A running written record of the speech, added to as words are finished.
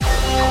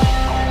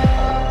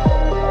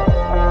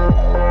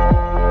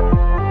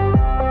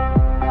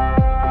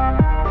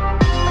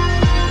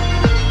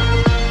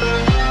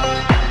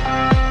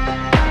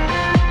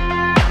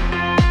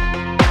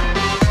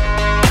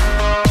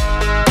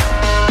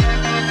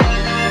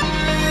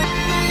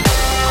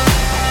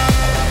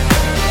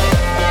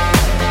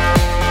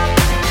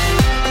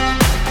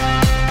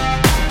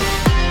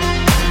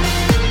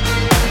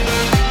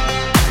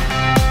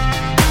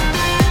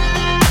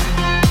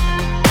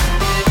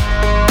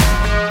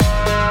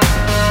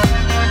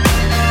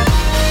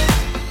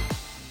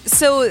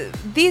So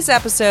these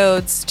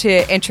episodes,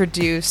 to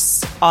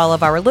introduce all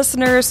of our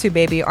listeners who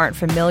maybe aren't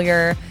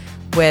familiar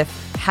with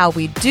how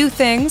we do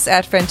things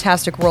at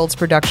Fantastic Worlds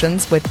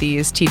Productions with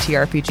these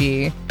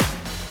TTRPG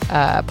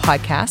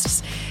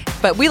podcasts.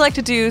 But we like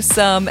to do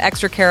some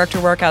extra character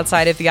work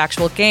outside of the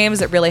actual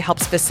games. It really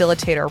helps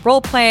facilitate our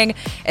role-playing.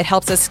 It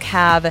helps us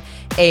have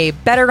a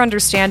better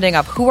understanding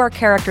of who our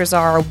characters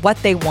are,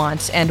 what they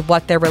want, and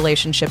what their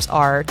relationships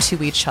are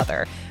to each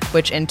other,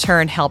 which in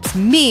turn helps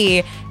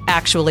me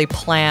actually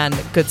plan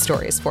good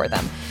stories for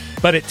them.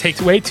 But it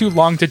takes way too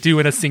long to do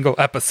in a single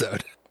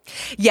episode.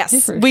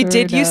 Yes, we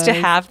did used to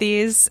have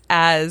these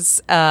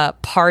as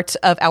part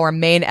of our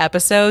main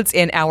episodes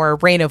in our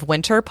Reign of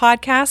Winter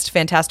podcast,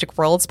 Fantastic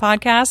Worlds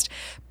podcast,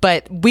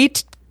 but we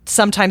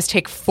sometimes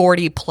take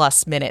 40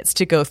 plus minutes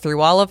to go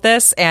through all of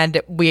this,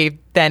 and we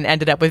then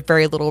ended up with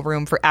very little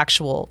room for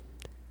actual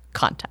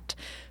content.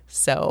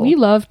 So we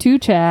love to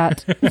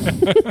chat.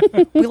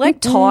 We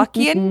like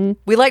talking.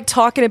 We like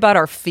talking about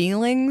our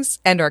feelings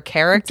and our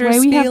characters'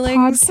 That's why we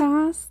feelings. have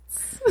podcasts.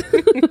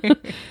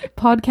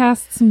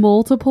 Podcasts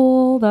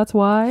multiple, that's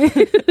why.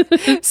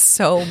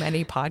 So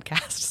many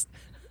podcasts.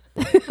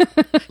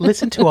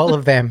 Listen to all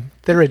of them.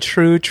 They're a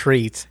true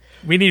treat.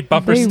 We need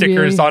bumper They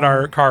stickers really on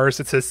our cars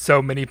that says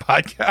so many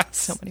podcasts.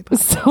 So many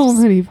podcasts. So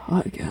many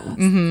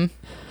podcasts.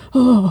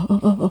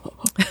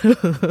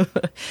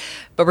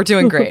 But we're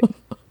doing great.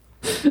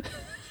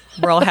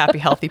 We're all happy,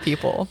 healthy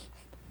people.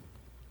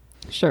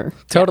 Sure.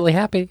 Totally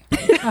happy.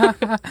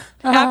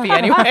 Happy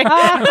anyway.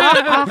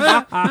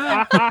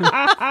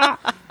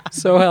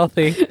 So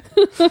healthy.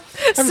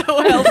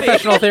 So healthy.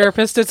 Professional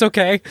therapist, it's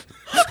okay.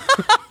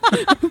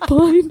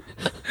 Fine.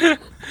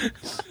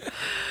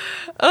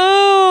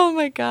 Oh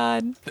my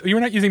God. We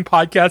were not using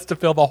podcasts to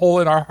fill the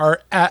hole in our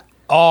heart at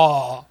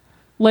all.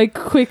 Like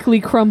quickly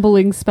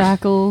crumbling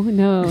spackle.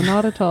 No,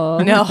 not at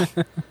all. No.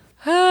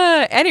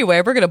 Anyway,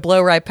 we're going to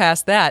blow right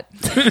past that.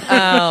 Putting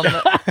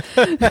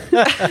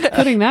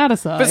that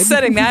aside. But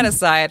setting that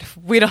aside,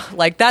 we don't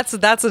like that's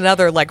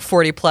another like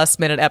 40 plus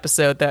minute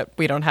episode that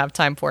we don't have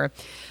time for.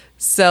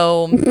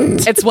 So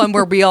it's one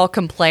where we all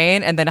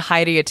complain and then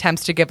Heidi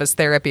attempts to give us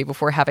therapy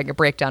before having a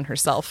breakdown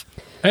herself.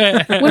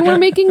 When we're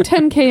making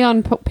 10K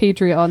on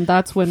Patreon,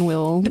 that's when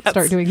we'll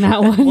start doing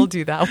that one. We'll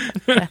do that one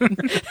then.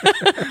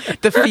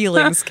 The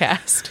Feelings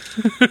Cast.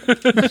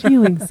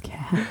 Feelings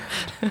cat.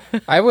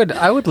 I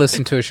would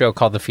listen to a show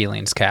called The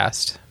Feelings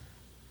Cast.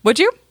 Would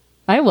you?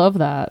 I love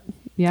that.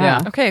 Yeah.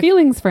 Yeah. Okay.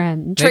 Feelings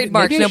friend.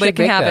 Trademark. maybe I Nobody should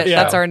can make have that it. show.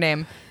 That's our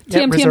name.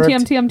 TM, TM,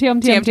 TM, TM,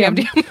 TM, TM, TM,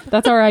 TM.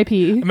 That's our IP.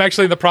 I'm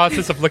actually in the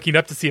process of looking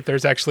up to see if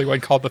there's actually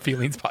one called The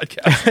Feelings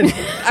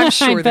Podcast. I'm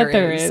sure I bet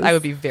there is. is. I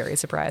would be very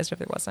surprised if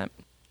there wasn't.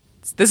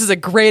 This is a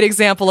great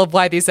example of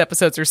why these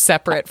episodes are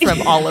separate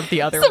from all of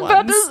the other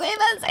ones. say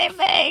the same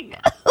thing.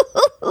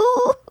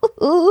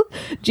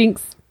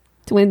 Jinx.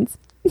 Twins.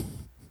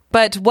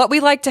 But what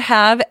we like to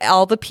have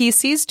all the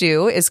PCs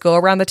do is go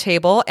around the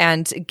table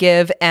and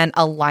give an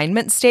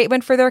alignment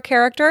statement for their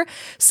character.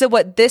 So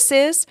what this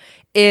is,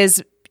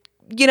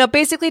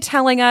 basically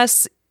telling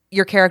us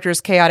your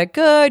character's chaotic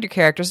good, your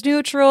character's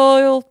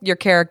neutral, your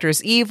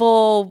character's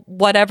evil,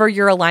 whatever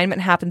your alignment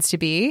happens to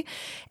be.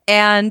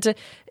 And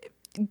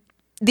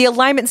the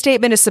alignment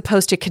statement is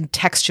supposed to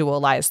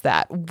contextualize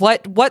that.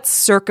 What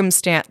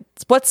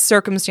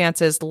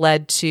circumstances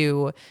led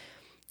to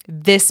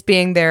this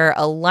being their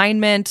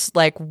alignment?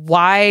 Like,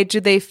 why do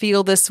they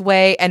feel this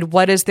way? And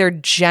what is their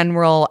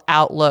general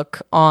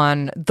outlook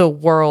on the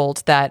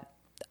world that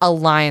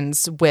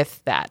aligns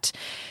with that?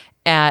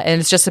 And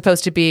it's just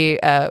supposed to be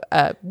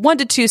 1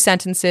 to 2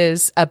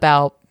 sentences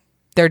about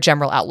their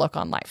general outlook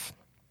on life.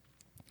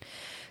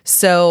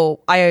 So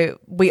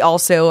we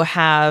also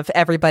have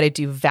everybody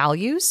do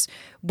values,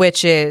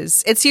 which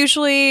is, it's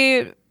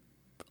usually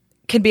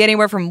can be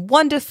anywhere from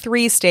 1 to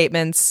 3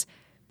 statements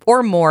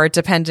or more,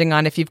 depending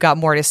on if you've got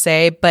more to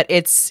say. But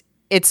it's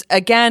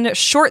again,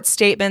 short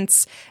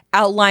statements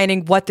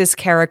outlining what this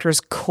character's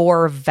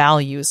core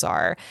values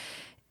are.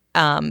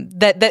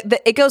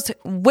 That it goes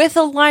with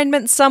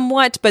alignment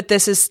somewhat, but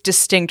this is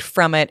distinct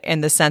from it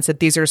in the sense that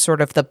these are sort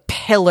of the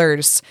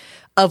pillars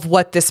of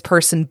what this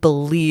person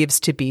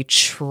believes to be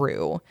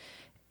true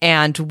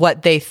and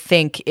what they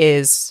think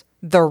is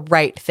the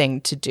right thing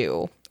to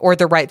do or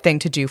the right thing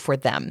to do for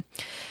them.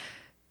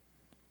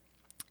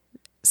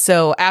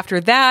 So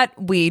after that,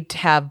 we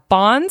have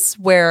bonds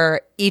where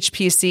each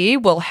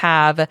PC will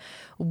have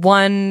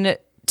 1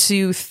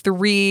 to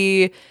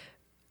 3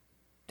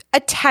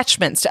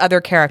 attachments to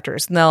other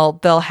characters. And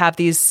they'll have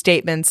these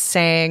statements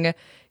saying,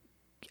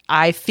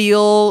 I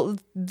feel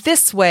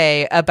this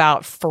way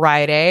about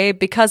Friday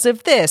because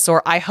of this,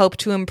 or I hope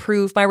to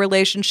improve my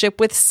relationship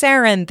with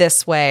Saren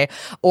this way,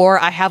 or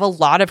I have a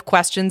lot of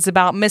questions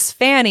about Miss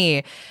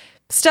Fanny.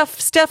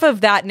 Stuff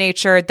of that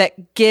nature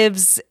that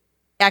gives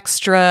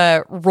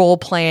extra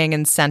role-playing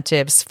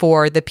incentives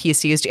for the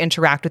PCs to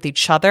interact with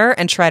each other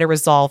and try to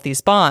resolve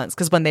these bonds.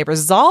 Because when they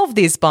resolve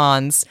these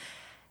bonds,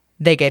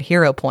 they get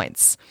hero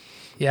points.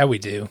 Yeah, we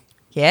do.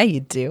 Yeah,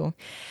 you do.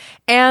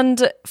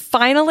 And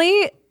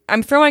finally,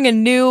 I'm throwing a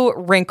new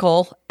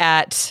wrinkle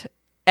at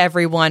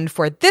everyone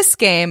for this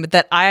game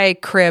that I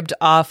cribbed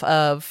off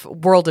of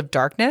World of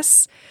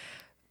Darkness.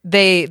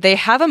 They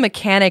have a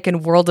mechanic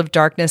in World of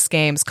Darkness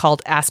games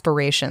called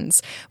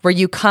aspirations, where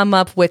you come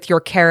up with your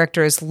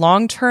character's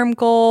long-term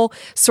goal,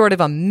 sort of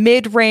a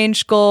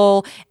mid-range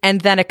goal, and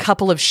then a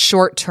couple of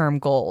short-term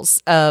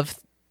goals of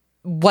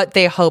what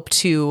they hope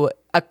to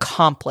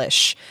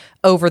accomplish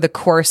over the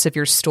course of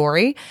your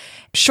story.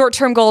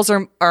 Short-term goals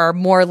are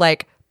more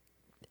like,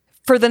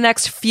 for the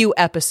next few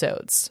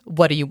episodes,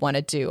 what do you want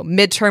to do?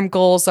 Midterm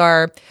goals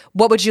are,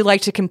 what would you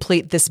like to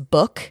complete this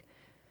book?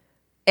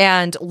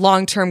 And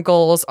long-term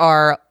goals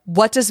are,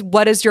 what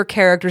is your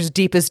character's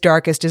deepest,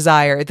 darkest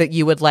desire that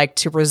you would like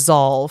to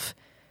resolve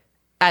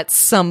at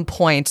some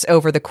point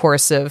over the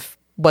course of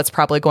what's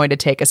probably going to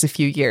take us a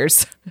few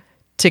years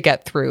to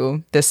get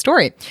through this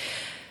story.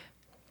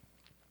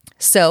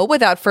 So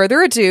without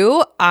further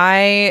ado,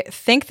 I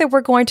think that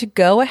we're going to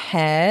go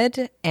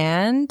ahead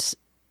and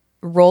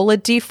roll a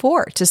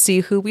d4 to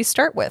see who we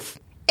start with.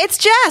 It's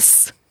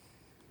Jess!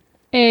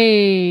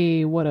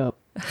 Hey, what up?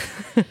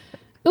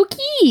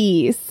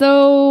 Okay,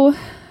 so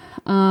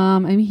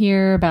I'm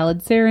here,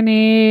 Ballad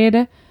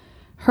Serenade.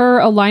 Her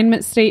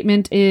alignment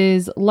statement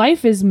is,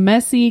 life is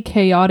messy,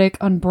 chaotic,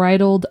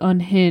 unbridled,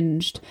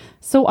 unhinged.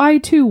 So I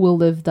too will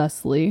live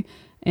thusly.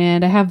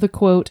 And I have the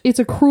quote, it's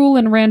a cruel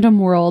and random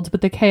world,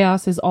 but the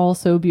chaos is all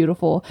so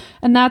beautiful.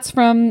 And that's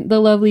from the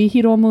lovely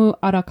Hiromu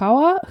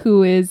Arakawa,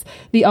 who is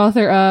the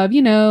author of,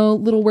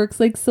 little works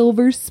like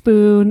Silver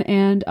Spoon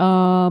and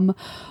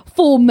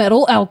Full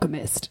Metal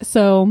Alchemist.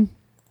 So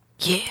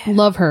yeah,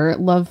 love her.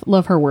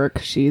 Love her work.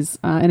 She's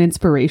an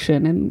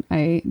inspiration, and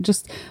I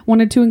just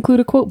wanted to include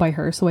a quote by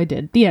her, so I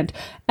did. The end.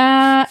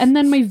 And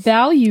then my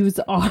values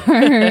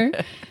are...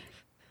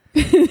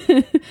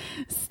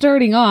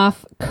 Starting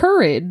off,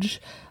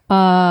 courage.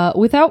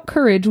 Without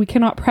courage, we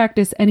cannot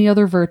practice any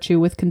other virtue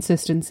with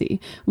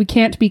consistency. We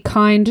can't be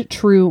kind,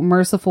 true,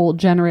 merciful,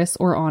 generous,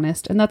 or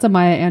honest. And that's a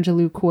Maya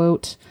Angelou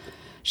quote.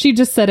 She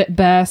just said it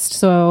best.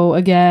 So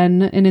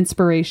again, an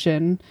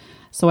inspiration.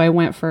 So I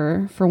went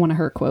for one of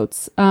her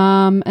quotes.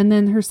 And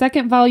then her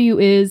second value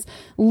is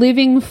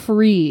living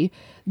free.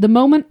 The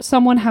moment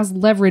someone has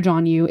leverage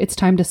on you, it's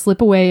time to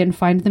slip away and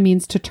find the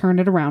means to turn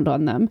it around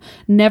on them.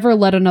 Never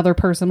let another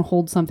person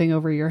hold something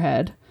over your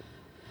head.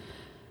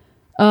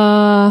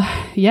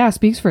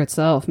 Speaks for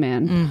itself,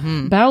 man.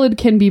 Mm-hmm. Ballad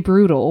can be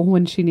brutal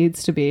when she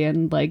needs to be,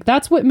 and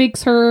that's what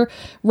makes her,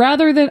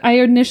 rather than, I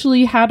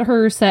initially had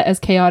her set as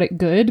chaotic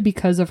good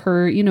because of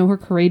her, her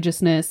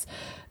courageousness.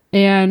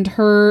 And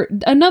her,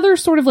 another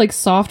sort of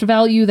soft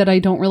value that I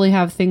don't really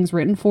have things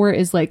written for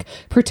is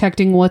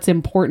protecting what's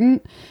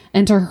important.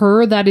 And to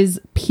her, that is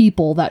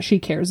people that she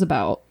cares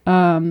about.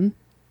 And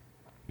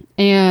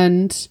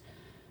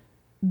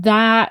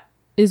that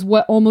is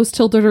what almost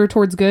tilted her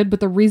towards good. But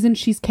the reason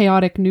she's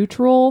chaotic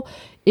neutral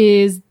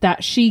is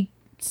that she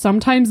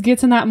sometimes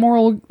gets in that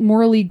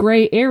morally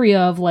gray area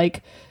of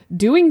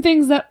doing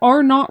things that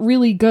are not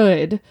really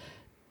good.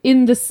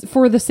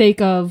 For the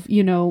sake of,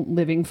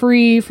 living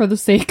free, for the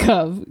sake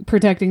of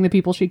protecting the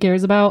people she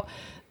cares about.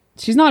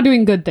 She's not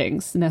doing good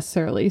things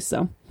necessarily.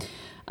 So,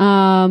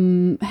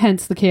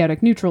 hence the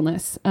chaotic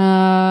neutralness.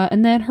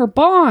 And then her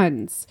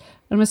bonds.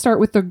 I'm going to start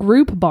with the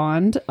group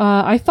bond.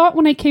 I thought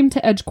when I came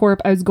to EdgeCorp,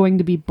 I was going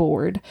to be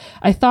bored.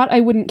 I thought I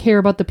wouldn't care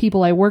about the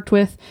people I worked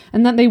with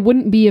and that they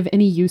wouldn't be of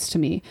any use to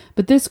me.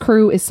 But this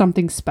crew is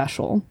something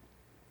special.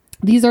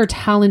 These are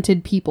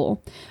talented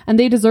people, and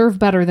they deserve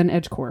better than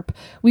EdgeCorp.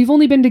 We've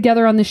only been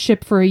together on this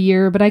ship for a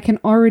year, but I can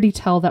already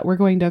tell that we're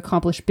going to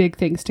accomplish big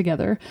things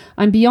together.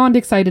 I'm beyond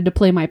excited to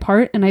play my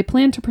part, and I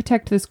plan to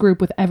protect this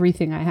group with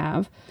everything I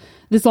have.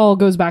 This all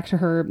goes back to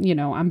her,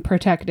 I'm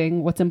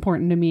protecting what's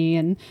important to me,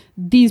 and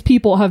these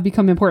people have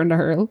become important to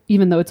her,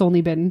 even though it's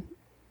only been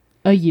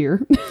a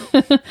year.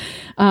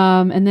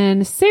 And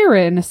then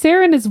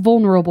Saren is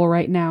vulnerable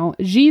right now.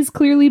 G's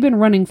clearly been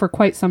running for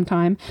quite some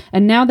time,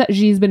 and now that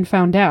G's been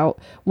found out,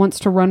 wants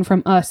to run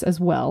from us as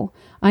well.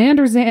 I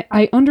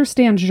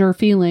understand your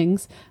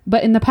feelings,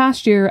 but in the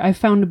past year, I've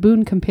found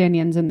boon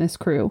companions in this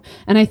crew,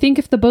 and I think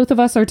if the both of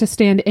us are to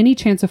stand any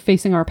chance of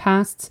facing our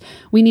pasts,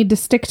 we need to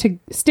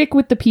stick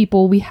with the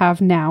people we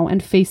have now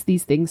and face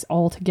these things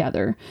all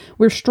together.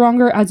 We're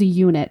stronger as a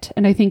unit,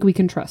 and I think we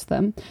can trust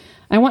them.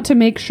 I want to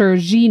make sure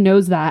G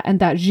knows that,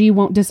 and that G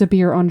won't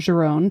disappear on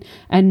Jerome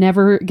and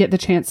never get the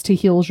chance to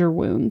heal your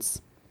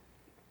wounds.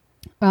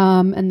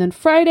 And then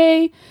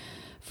Friday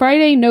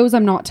knows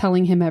I'm not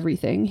telling him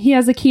everything. He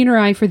has a keener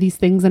eye for these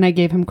things than I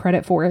gave him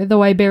credit for,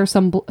 though I bear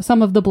some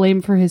of the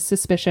blame for his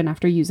suspicion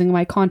after using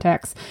my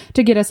contacts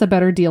to get us a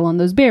better deal on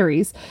those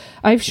berries.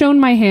 I've shown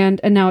my hand,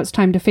 and now it's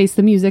time to face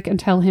the music and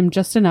tell him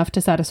just enough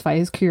to satisfy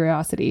his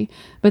curiosity.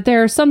 But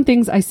there are some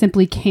things I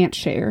simply can't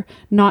share.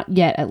 Not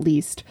yet, at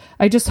least.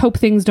 I just hope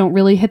things don't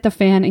really hit the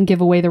fan and give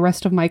away the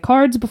rest of my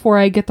cards before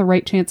I get the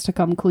right chance to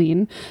come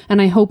clean.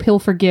 And I hope he'll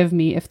forgive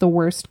me if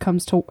worst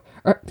comes to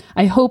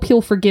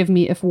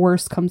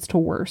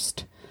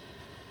worst.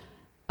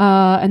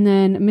 And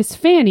then Miss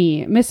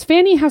Fanny. Miss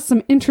Fanny has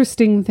some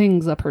interesting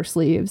things up her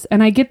sleeves,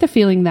 and I get the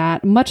feeling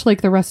that, much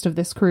like the rest of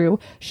this crew,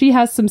 she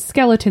has some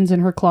skeletons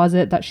in her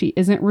closet that she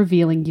isn't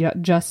revealing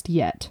just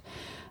yet.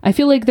 I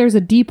feel like there's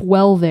a deep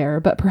well there,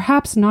 but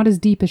perhaps not as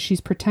deep as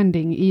she's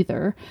pretending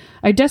either.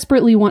 I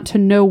desperately want to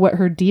know what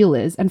her deal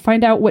is and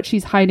find out what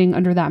she's hiding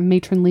under that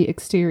matronly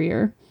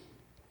exterior.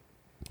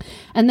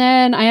 And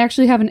then I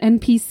actually have an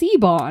NPC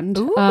bond.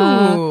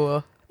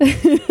 Ooh.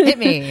 Hit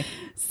me.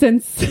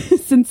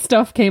 Since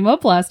stuff came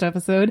up last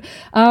episode,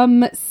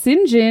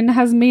 Sinjin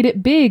has made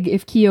it big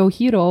if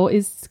Kiyohiro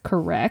is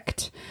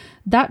correct.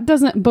 That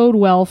doesn't bode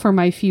well for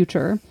my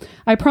future.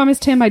 I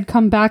promised him I'd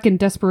come back in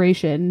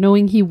desperation,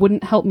 knowing he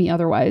wouldn't help me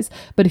otherwise.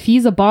 But if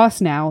he's a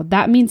boss now,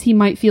 that means he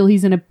might feel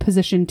he's in a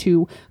position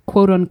to,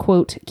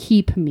 quote-unquote,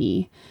 keep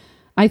me.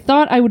 I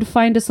thought I would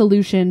find a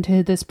solution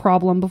to this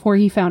problem before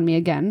he found me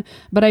again,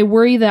 but I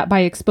worry that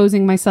by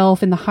exposing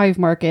myself in the hive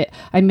market,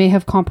 I may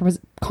have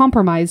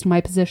compromised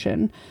my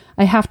position.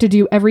 I have to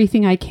do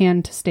everything I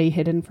can to stay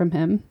hidden from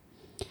him.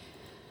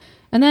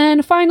 And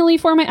then finally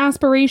for my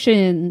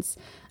aspirations.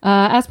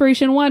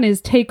 Aspiration 1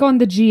 is take on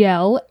the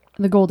GL,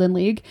 the Golden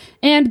League,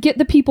 and get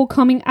the people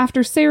coming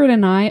after Saren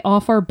and I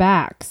off our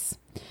backs.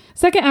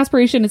 Second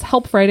aspiration is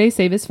help Friday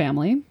save his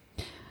family.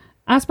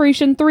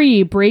 Aspiration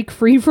 3, break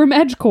free from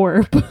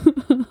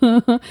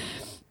EdgeCorp.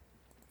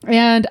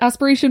 And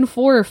Aspiration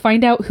 4,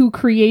 find out who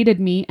created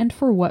me and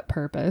for what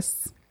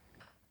purpose.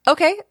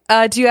 Okay.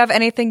 Do you have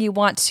anything you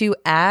want to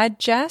add,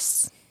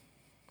 Jess?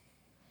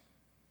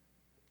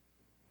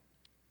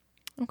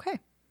 Okay.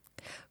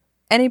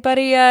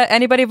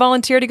 Anybody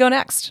volunteer to go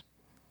next?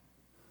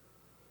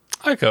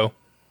 I go.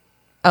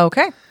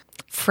 Okay.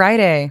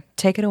 Friday,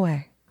 take it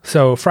away.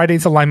 So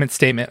Friday's alignment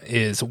statement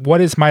is,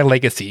 what is my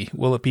legacy?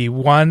 Will it be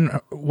one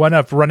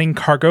of running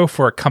cargo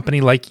for a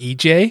company like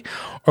EJ,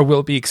 or will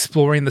it be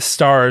exploring the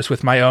stars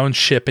with my own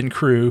ship and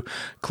crew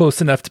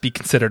close enough to be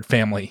considered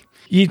family?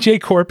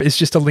 EJ Corp is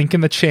just a link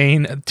in the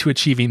chain to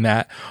achieving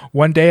that.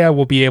 One day I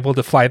will be able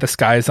to fly the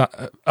skies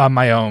on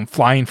my own,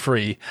 flying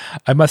free.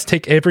 I must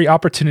take every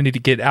opportunity to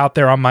get out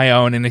there on my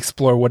own and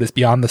explore what is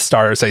beyond the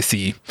stars I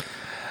see.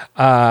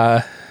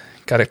 Got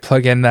to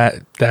plug in that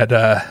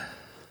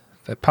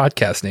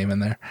podcast name in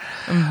there.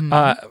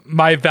 Mm-hmm.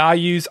 My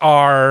values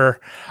are,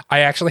 I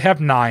actually have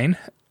 9.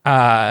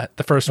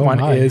 The first one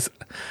is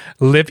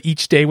live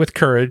each day with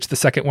courage. The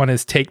second one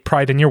is take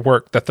pride in your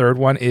work. The third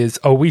one is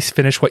always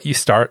finish what you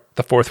start.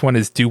 The fourth one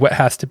is do what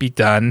has to be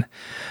done.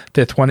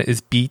 Fifth one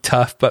is be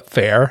tough but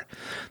fair.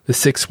 The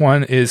sixth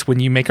one is when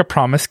you make a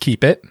promise,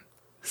 keep it.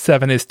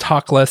 7 is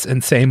talk less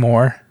and say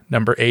more.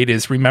 Number 8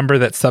 is remember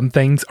that some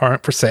things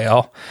aren't for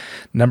sale.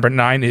 Number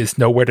 9 is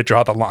know where to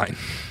draw the line.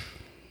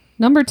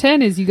 Number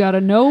 10 is you gotta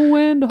know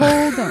when to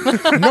hold on.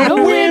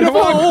 Know when to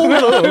hold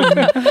on.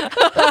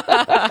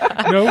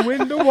 Know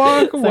when to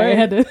walk away. Sorry, I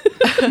had to.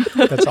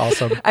 That's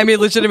awesome. I mean,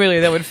 legitimately,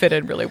 that would fit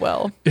in really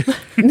well.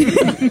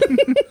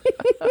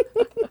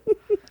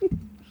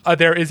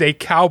 There is a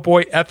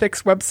cowboy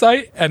ethics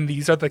website, and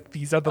these are the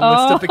list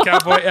of the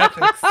cowboy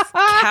ethics.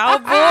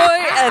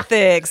 Cowboy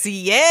ethics,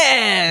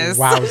 yes.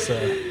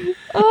 Wowza.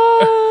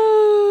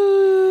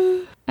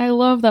 I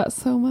love that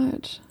so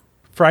much.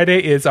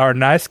 Friday is our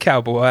nice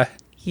cowboy.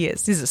 He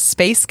is. He's a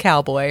space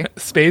cowboy.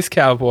 Space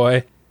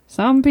cowboy.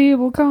 Some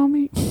people call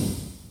me.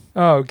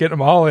 Oh, get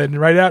them all in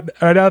right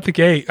out the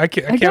gate. I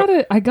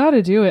can't. I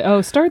gotta do it.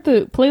 Oh, start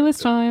the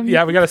playlist time.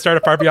 Yeah, we got to start a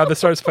Far Beyond the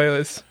Stars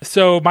playlist.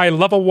 So my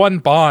level 1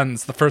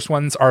 bonds, the first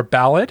ones are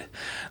Ballad.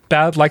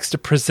 Ballad likes to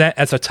present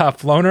as a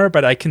tough loner,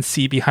 but I can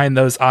see behind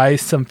those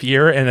eyes some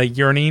fear and a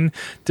yearning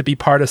to be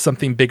part of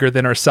something bigger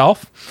than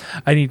herself.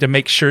 I need to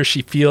make sure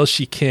she feels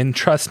she can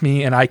trust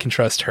me and I can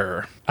trust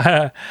her.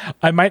 I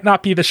might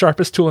not be the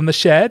sharpest tool in the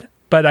shed,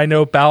 but I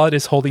know Ballad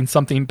is holding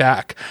something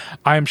back.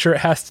 I'm sure it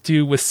has to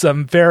do with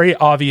some very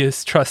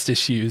obvious trust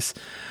issues.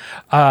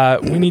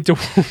 We need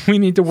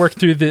to work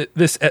through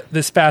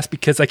this fast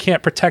because I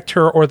can't protect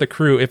her or the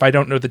crew if I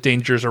don't know the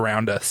dangers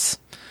around us.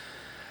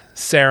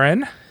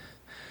 Saren.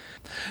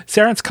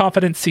 Saren's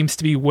confidence seems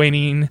to be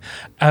waning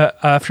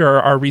after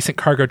our recent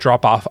cargo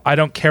drop-off. I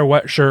don't care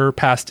what Zher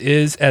past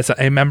is. As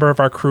a member of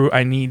our crew,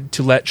 I need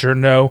to let Zher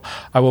know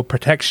I will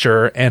protect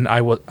Zher, and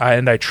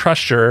I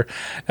trust Zher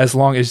as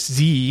long as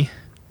Z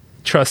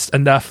trusts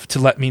enough to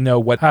let me know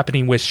what's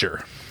happening with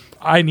Zher.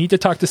 I need to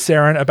talk to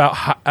Saren about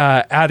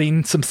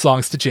adding some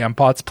songs to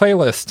Jampot's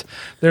playlist.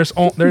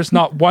 There's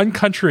not one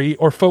country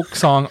or folk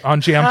song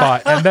on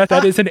Jampot, and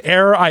that is an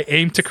error I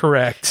aim to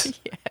correct.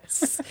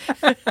 Yes.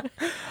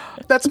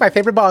 That's my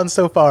favorite bond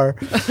so far.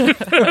 I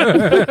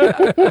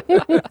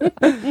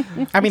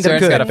mean, they're Saren's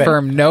good. got a but-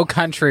 firm no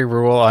country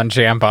rule on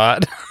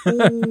Jampot.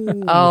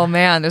 Oh,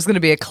 man. There's going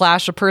to be a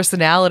clash of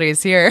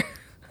personalities here.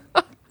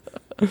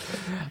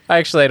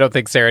 Actually, I don't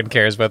think Saren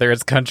cares whether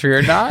it's country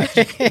or not.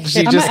 She I'm just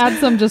gonna add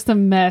some just to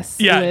mess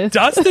Yeah, with.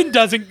 Dustin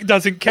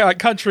doesn't count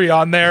country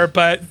on there,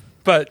 but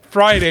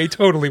Friday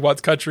totally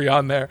wants country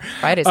on there.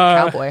 Friday's a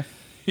cowboy.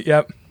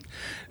 Yep.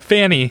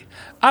 Fanny.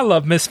 I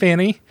love Miss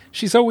Fanny.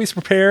 She's always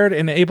prepared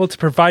and able to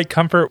provide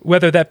comfort,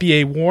 whether that be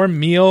a warm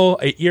meal,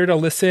 a ear to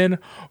listen,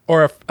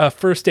 or a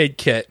first aid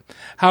kit.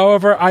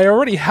 However, I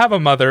already have a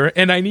mother,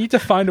 and I need to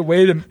find a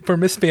way for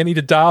Miss Fanny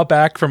to dial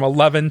back from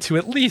 11 to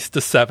at least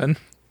a 7.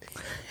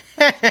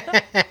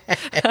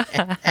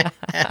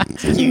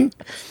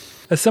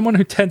 As someone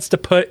who tends to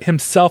put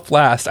himself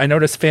last, I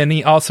notice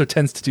Fanny also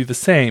tends to do the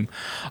same.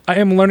 I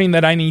am learning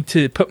that I need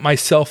to put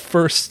myself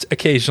first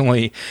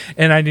occasionally,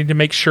 and I need to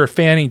make sure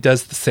Fanny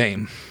does the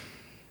same.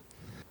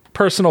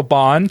 Personal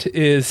bond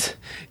is,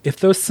 if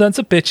those sons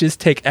of bitches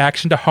take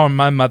action to harm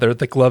my mother,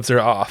 the gloves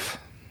are off.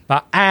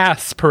 My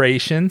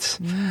aspirations.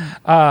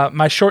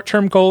 My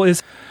short-term goal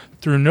is,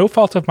 through no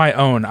fault of my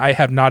own, I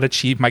have not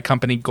achieved my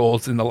company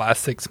goals in the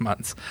last 6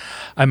 months.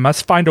 I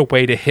must find a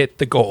way to hit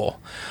the goal,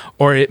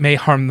 or it may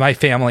harm my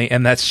family,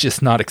 and that's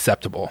just not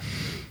acceptable.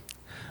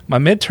 My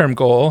midterm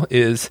goal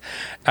is,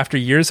 after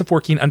years of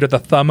working under the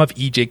thumb of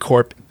EJ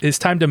Corp, it's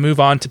time to move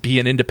on to be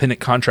an independent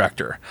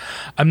contractor.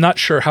 I'm not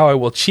sure how I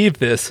will achieve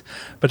this,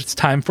 but it's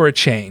time for a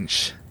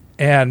change.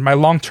 And my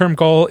long-term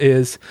goal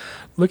is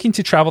looking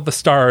to travel the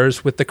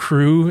stars with the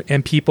crew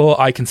and people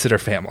I consider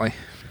family.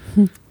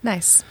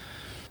 Nice.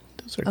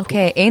 Cool.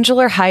 Okay, Angel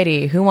or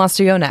Heidi, who wants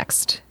to go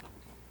next?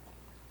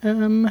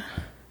 Yeah,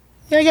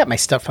 I got my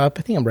stuff up.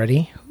 I think I'm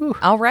ready. Whew.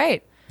 All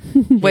right.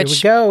 Here we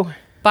Which, go.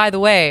 by the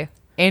way,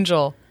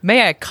 Angel,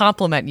 may I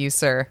compliment you,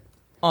 sir,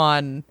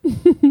 on...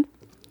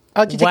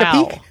 Oh, did you take a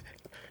peek?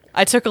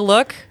 I took a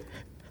look.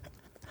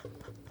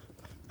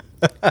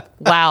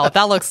 Wow,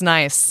 that looks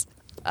nice.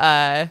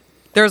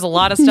 There's a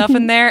lot of stuff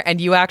in there, and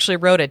you actually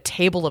wrote a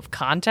table of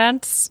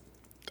contents.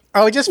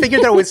 Oh, I just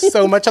figured there was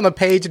so much on the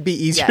page, it'd be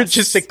easier Yes.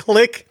 just to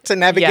click to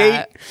navigate.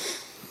 Yeah,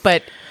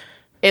 but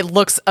it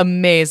looks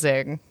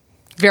amazing.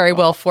 Very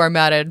well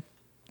formatted.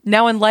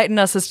 Now enlighten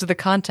us as to the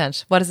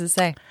content. What does it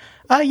say?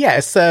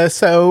 Yes,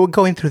 so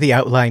going through the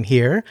outline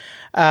here.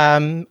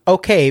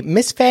 Okay,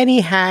 Miss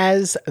Fanny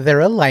has their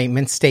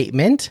alignment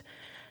statement.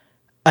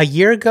 A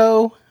year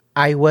ago,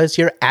 I was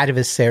your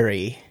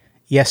adversary.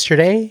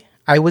 Yesterday,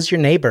 I was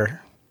your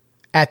neighbor.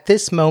 At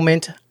this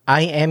moment,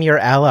 I am your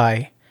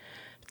ally.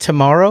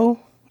 Tomorrow,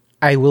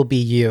 I will be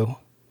you.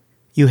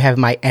 You have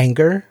my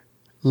anger,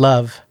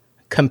 love,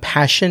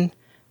 compassion,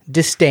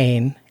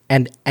 disdain,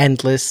 and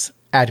endless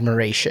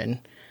admiration.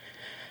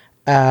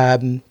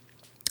 I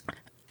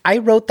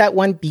wrote that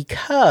one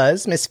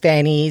because Miss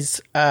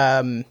Fanny's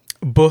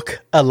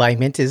book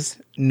alignment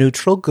is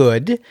neutral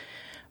good,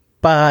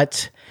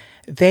 but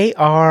they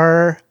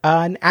are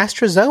an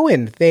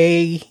astrozoan.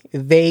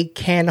 They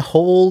can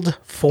hold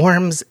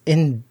forms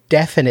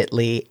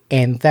indefinitely,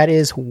 and that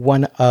is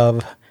one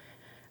of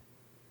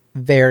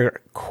their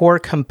core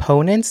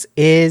components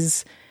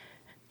is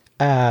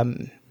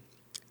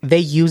they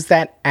use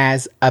that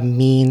as a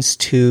means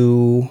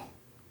to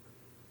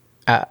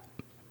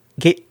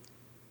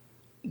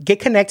get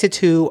connected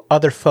to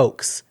other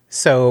folks.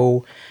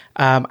 So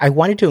I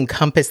wanted to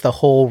encompass the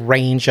whole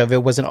range of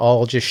it. Wasn't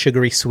all just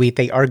sugary sweet.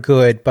 They are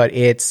good, but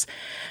it's,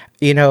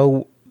 they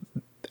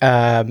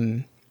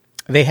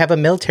have a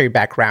military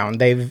background.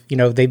 They've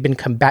been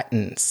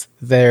combatants.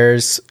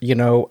 There's,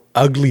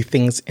 ugly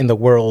things in the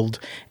world,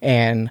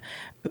 and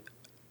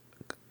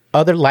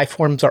other life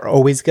forms are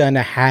always going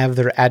to have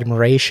their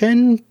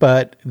admiration,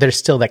 but there's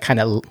still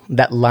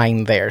that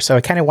line there. So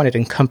I kind of wanted to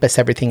encompass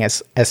everything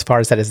as far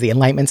as that is the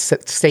alignment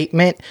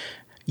statement,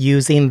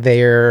 using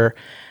their,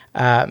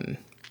 their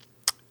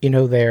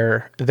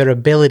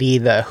ability,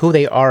 who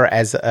they are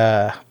as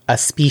a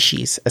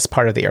species as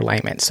part of the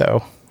alignment.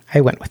 So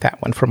I went with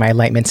that one for my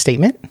alignment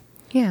statement.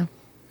 Yeah.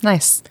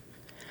 Nice.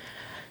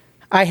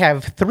 I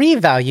have 3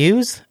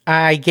 values.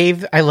 I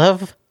know a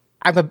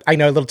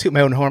little toot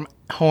my own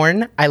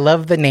horn. I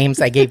love the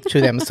names I gave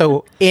to them.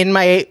 So in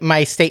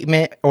my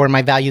statement or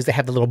my values, they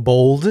have the little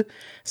bold.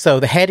 So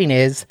the heading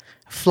is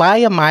fly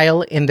a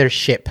mile in their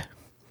ship,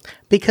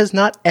 because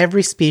not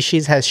every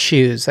species has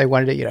shoes. I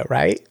wanted to,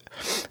 right?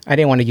 I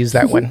didn't want to use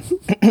that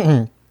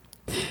one.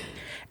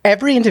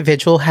 Every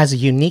individual has a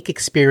unique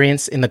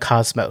experience in the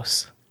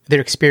cosmos.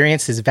 Their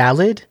experience is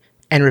valid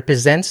and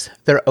represents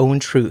their own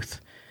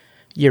truth.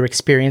 Your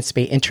experience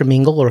may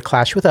intermingle or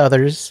clash with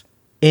others,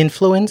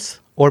 influence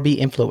or be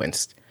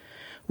influenced.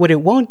 What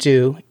it won't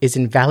do is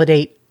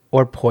invalidate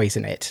or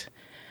poison it.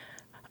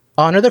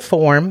 Honor the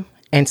form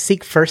and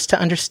seek first to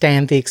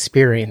understand the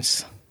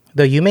experience,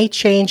 though you may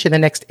change in the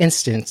next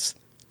instance.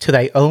 To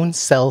thy own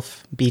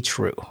self be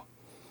true.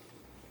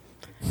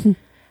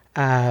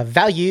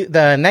 Value.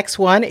 The next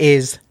one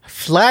is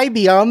fly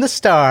beyond the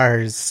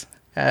stars.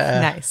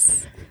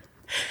 Nice.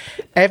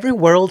 Every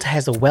world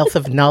has a wealth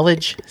of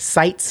knowledge,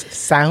 sights,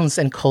 sounds,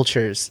 and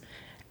cultures.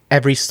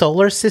 Every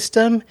solar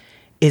system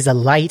is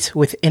alight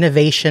with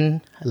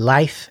innovation,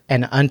 life,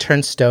 and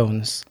unturned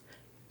stones.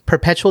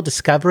 Perpetual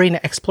discovery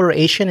and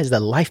exploration is the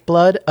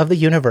lifeblood of the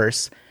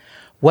universe.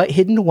 What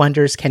hidden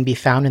wonders can be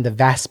found in the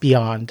vast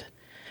beyond?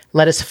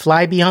 Let us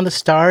fly beyond the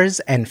stars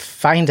and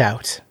find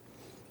out.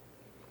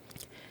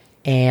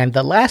 And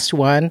the last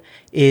one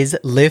is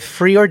live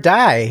free or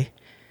die.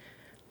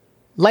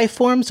 Life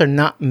forms are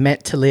not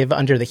meant to live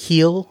under the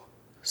heel,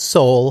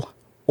 soul,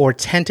 or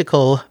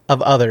tentacle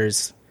of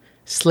others.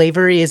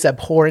 Slavery is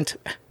abhorrent,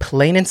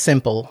 plain and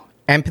simple.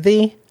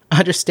 Empathy,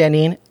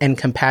 understanding, and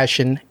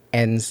compassion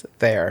ends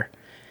there.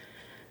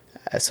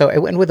 So I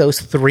went with those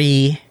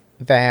three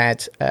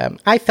that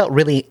I felt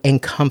really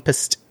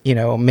encompassed,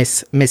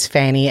 Miss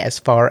Fanny, as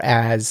far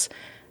as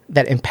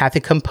that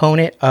empathic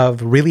component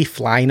of really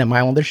flying a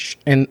mile on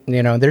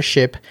their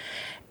ship,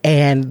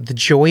 and the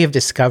joy of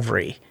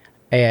discovery.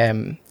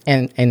 And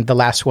the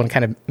last one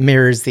kind of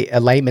mirrors the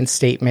alignment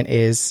statement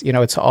is,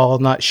 it's all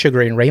not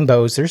sugar and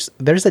rainbows.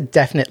 There's a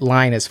definite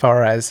line as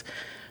far as,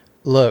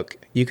 look,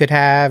 you could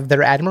have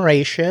their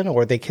admiration,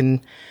 or they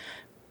can,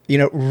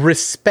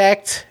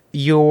 respect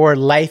your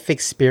life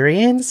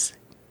experience,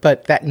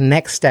 but that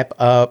next step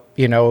up,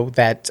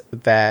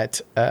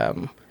 that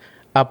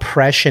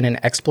oppression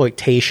and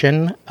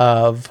exploitation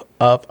of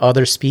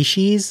other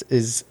species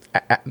is,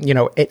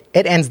 it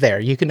ends there.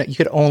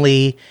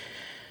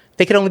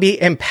 They could only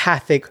be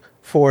empathic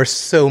for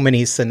so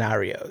many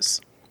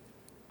scenarios.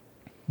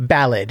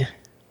 Ballad.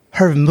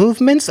 Her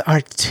movements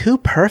are too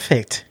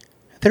perfect.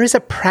 There is a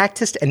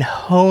practiced and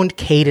honed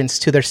cadence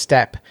to their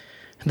step.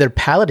 Their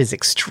palate is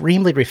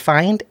extremely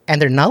refined,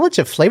 and their knowledge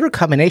of flavor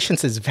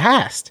combinations is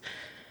vast.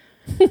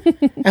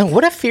 And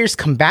what a fierce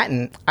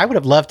combatant. I would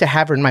have loved to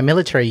have her in my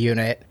military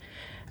unit.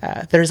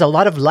 There's a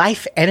lot of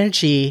life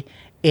energy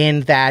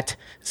in that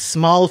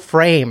small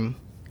frame.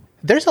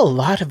 There's a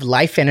lot of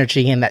life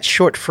energy in that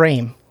short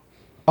frame.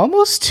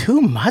 Almost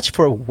too much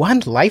for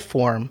one life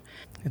form.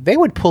 They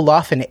would pull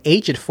off an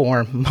aged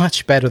form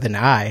much better than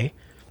I.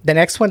 The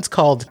next one's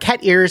called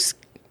Cat Ears,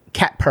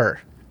 Cat Purr.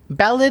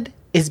 Ballad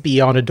is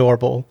beyond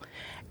adorable.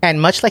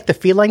 And much like the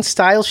feline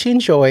style she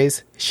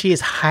enjoys, she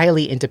is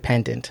highly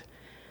independent.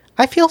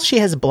 I feel she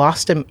has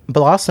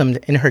blossomed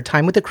in her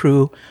time with the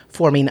crew,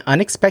 forming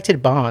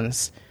unexpected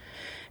bonds.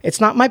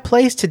 It's not my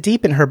place to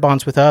deepen her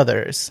bonds with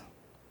others.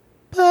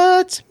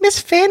 But Miss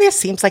Fanny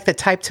seems like the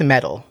type to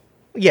meddle.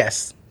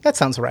 Yes, that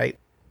sounds right.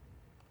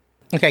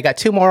 Okay, I got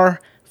two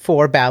more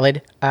for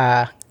Ballad.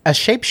 A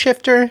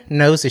shapeshifter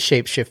knows a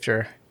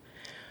shapeshifter.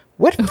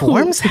 What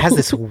forms has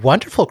this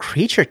wonderful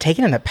creature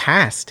taken in the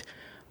past?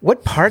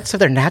 What parts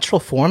of their natural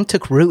form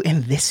took root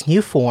in this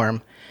new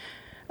form?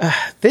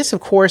 This,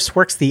 of course,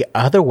 works the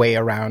other way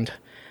around.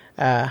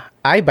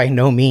 I by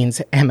no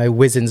means am a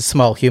wizened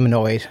small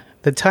humanoid.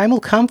 The time will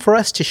come for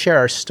us to share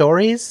our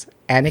stories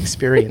and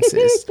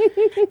experiences.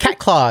 Cat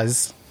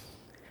claws.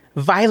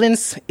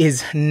 Violence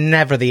is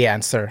never the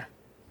answer,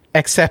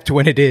 except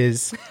when it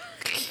is.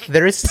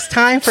 There is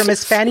time for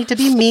Miss Fanny to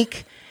be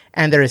meek,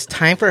 and there is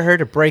time for her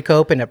to break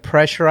open a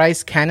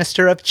pressurized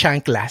canister of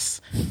chanclas.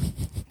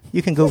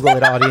 You can Google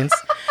it, audience.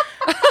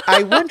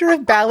 I wonder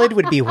if Ballad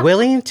would be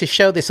willing to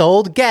show this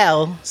old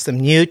gal some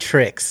new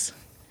tricks.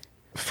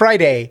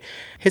 Friday.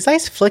 His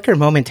eyes flicker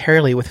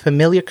momentarily with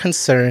familiar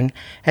concern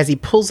as he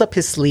pulls up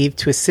his sleeve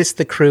to assist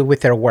the crew with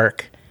their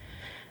work.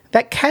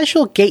 That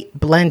casual gait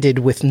blended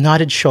with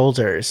nodded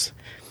shoulders.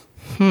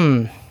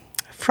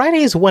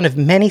 Friday is one of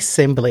many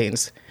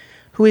siblings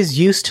who is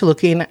used to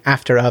looking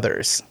after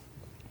others.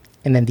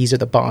 And then these are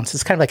the bonds.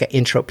 It's kind of like an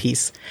intro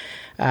piece.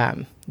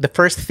 The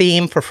first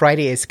theme for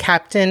Friday is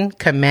Captain,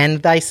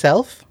 Commend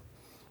Thyself.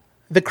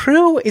 The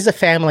crew is a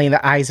family in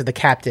the eyes of the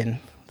captain.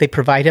 They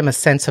provide him a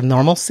sense of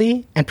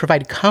normalcy and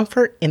provide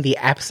comfort in the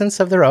absence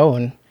of their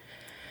own.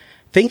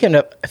 Thinking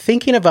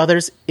of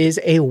others is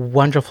a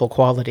wonderful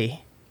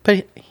quality,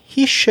 but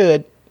he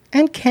should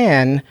and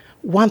can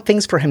want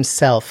things for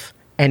himself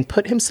and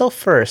put himself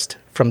first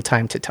from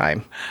time to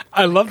time.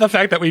 I love the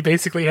fact that we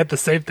basically had the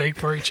same thing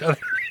for each other.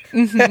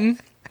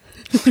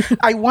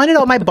 I wanted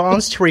all my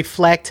bonds to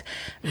reflect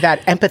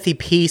that empathy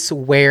piece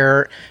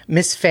where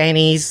Miss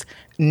Fanny's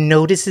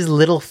notices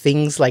little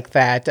things like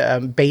that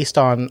based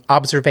on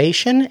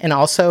observation, and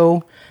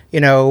also,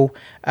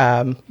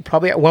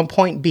 probably at one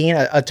point being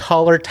a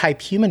taller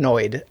type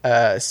humanoid.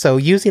 So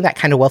using that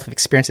kind of wealth of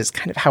experience is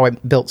kind of how I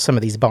built some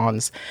of these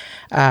bonds.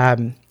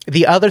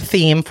 The other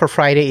theme for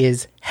Friday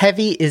is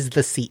heavy is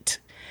the seat.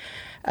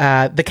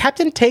 The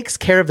captain takes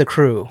care of the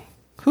crew.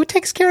 Who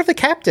takes care of the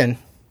captain?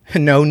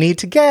 No need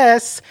to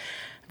guess.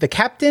 The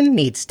captain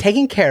needs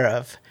taking care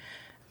of.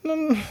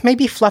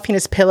 Maybe fluffing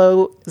his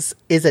pillows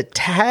is a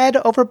tad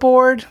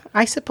overboard.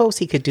 I suppose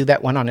he could do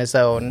that one on his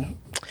own.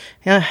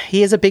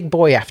 He is a big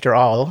boy after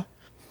all.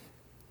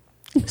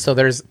 So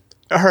there's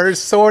her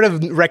sort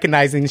of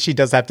recognizing she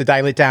does have to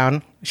dial it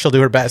down. She'll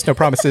do her best, no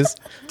promises.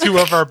 Two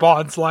of our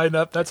bonds line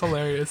up. That's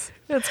hilarious.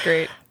 That's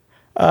great.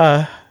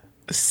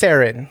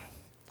 Saren.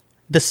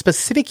 The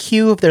specific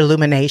hue of their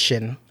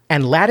illumination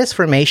and lattice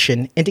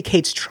formation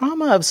indicates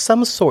trauma of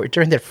some sort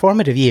during their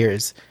formative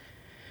years.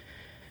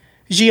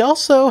 She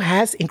also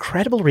has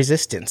incredible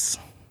resistance.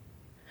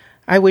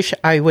 I wish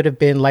I would have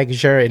been like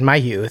Jer in my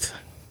youth.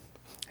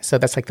 So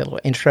that's like the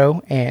little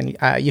intro, and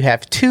you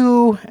have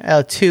two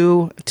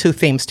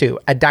themes too.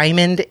 A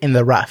diamond in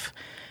the rough.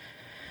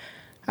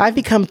 I've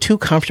become too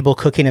comfortable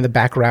cooking in the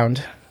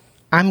background.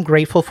 I'm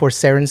grateful for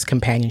Saren's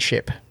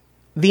companionship.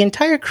 The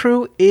entire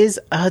crew is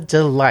a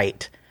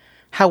delight.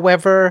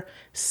 However,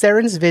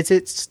 Saren's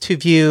visits to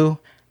view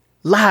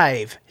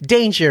Live,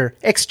 Danger,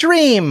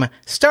 Extreme,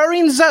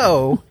 starring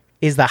Zoe,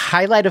 is the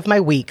highlight of my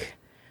week.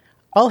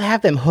 I'll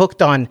have them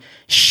hooked on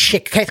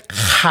Shikak,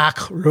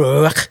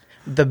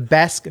 the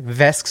best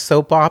Vesk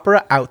soap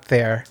opera out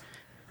there.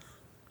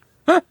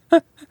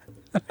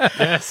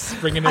 Yes,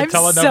 bringing in I'm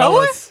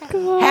telenovelas.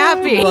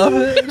 Happy.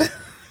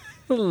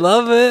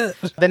 Love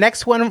it. The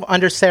next one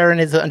under Saren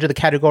is under the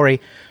category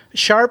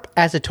Sharp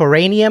as a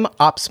Tauranium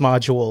Ops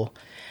Module.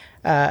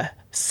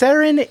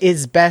 Saren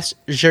is best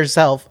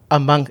herself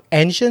among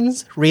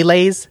engines,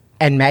 relays,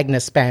 and magna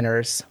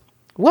spanners.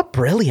 What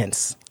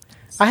brilliance!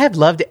 I have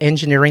loved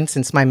engineering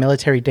since my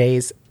military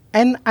days,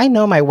 and I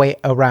know my way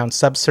around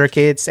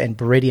subcircuits and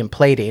beridium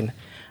plating.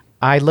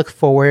 I look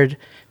forward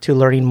to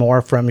learning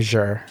more from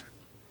Jur.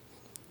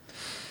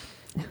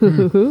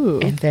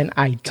 And then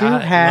I do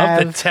God, I have...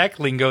 love the tech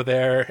lingo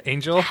there,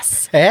 Angel.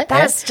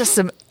 That's just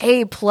some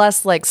A+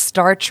 like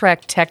Star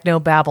Trek techno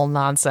babble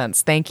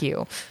nonsense. Thank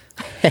you.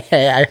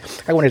 I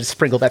wanted to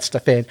sprinkle that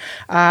stuff in.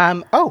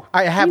 I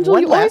have Angel,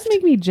 one you left. always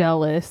make me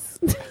jealous.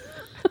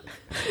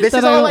 This that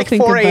is I all don't like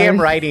think 4 a.m.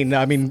 about. writing.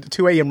 I mean,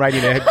 2 a.m.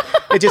 writing.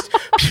 It just,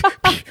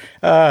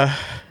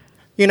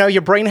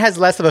 your brain has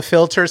less of a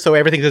filter, so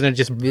everything's going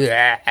to just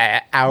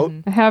out.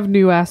 I have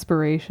new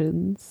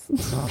aspirations.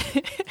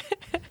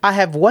 I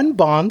have one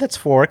bond that's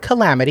for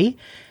Calamity.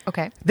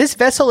 Okay. This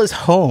vessel is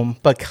home,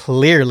 but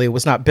clearly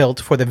was not built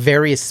for the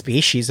various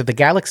species of the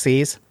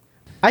galaxies.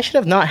 I should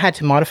have not had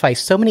to modify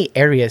so many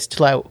areas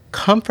to allow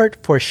comfort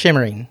for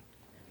shimmering.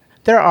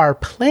 There are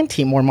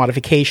plenty more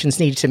modifications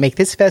needed to make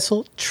this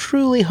vessel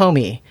truly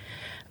homey.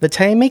 The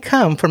time may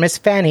come for Miss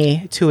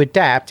Fanny to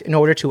adapt in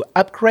order to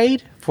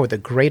upgrade for the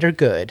greater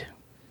good.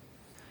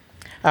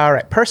 All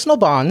right, personal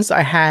bonds.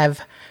 I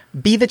have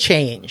Be the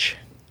Change.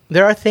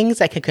 There are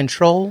things I can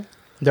control.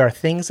 There are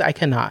things I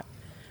cannot.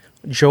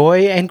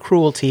 Joy and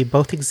cruelty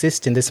both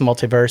exist in this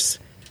multiverse.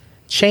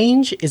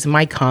 Change is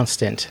my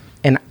constant,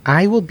 and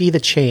I will be the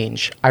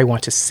change I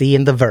want to see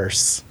in the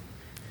verse.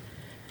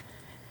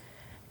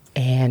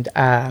 And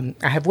I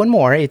have one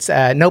more. It's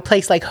No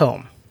Place Like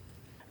Home.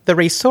 The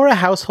Raysora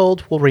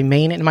household will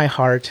remain in my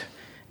heart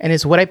and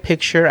is what I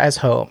picture as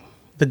home,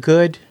 the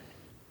good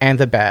and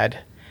the bad.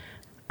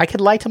 I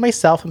could lie to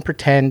myself and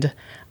pretend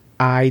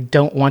I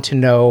don't want to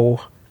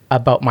know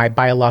about my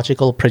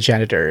biological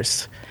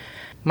progenitors.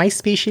 My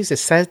species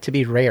is said to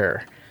be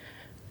rare.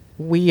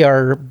 We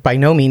are by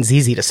no means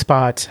easy to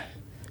spot.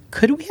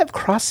 Could we have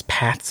crossed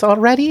paths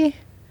already?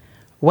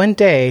 One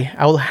day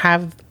I will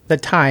have the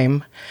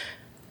time...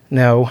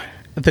 No,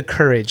 the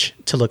courage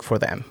to look for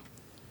them.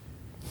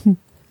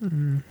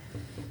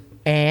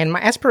 And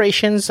my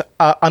aspirations,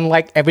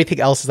 unlike everything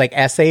else, like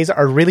essays,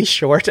 are really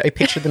short. I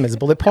picture them as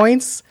bullet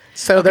points.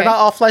 So they're not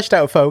all fleshed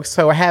out, folks.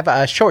 So I have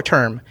a short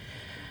term.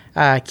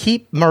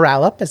 Keep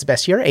morale up as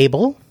best you're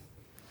able.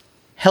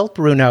 Help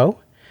Bruno.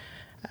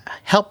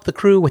 Help the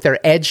crew with their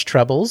edge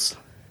troubles.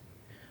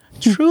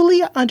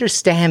 Truly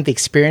understand the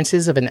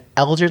experiences of an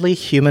elderly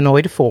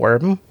humanoid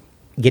form.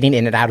 Getting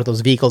in and out of those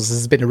vehicles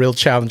has been a real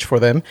challenge for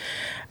them.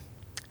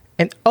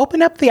 And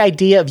open up the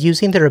idea of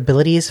using their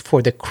abilities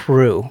for the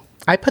crew.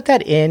 I put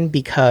that in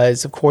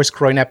because, of course,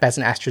 growing up as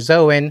an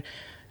Astrozoan,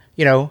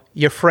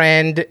 your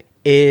friend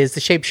is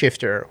the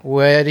shapeshifter.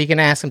 What are you going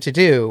to ask him to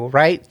do,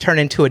 right? Turn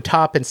into a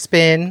top and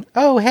spin.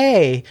 Oh,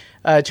 hey,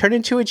 turn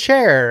into a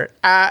chair.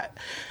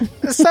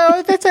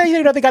 So that's,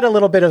 they got a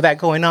little bit of that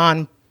going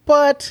on,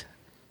 but...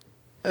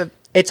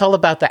 it's all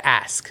about the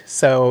ask.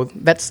 So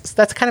that's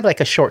kind of like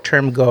a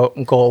short-term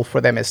goal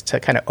for them, is to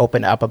kind of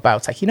open up about,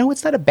 it's like,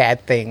 it's not a bad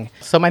thing.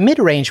 So my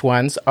mid-range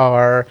ones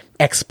are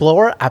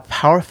explore a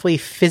powerfully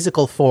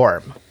physical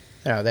form.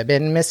 They've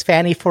been Miss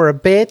Fanny for a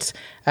bit,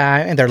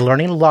 and they're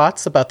learning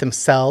lots about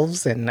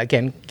themselves, and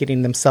again,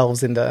 getting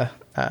themselves in the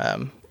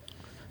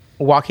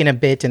walking a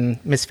bit in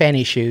Miss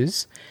Fanny's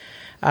shoes.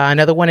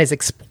 Another one is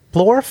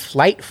explore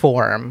flight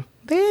form.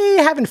 They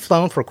haven't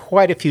flown for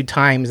quite a few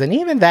times, and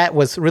even that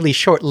was really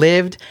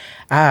short-lived.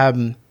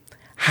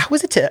 How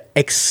is it to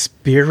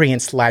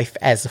experience life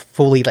as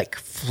fully like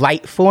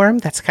flight form?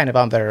 That's kind of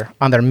on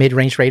their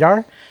mid-range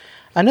radar.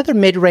 Another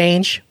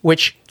mid-range,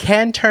 which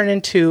can turn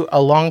into a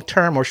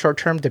long-term or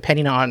short-term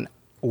depending on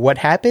what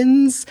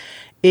happens,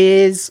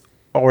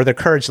 or their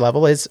courage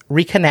level, is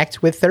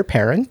reconnect with their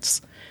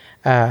parents,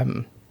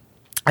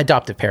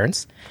 adoptive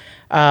parents.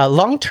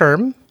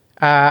 Long-term,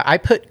 I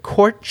put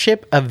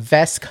courtship of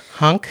Vesk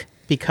hunk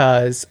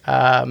because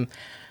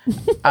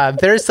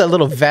there's a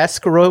little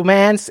Vesk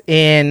romance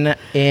in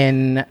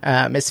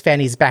Miss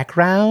Fanny's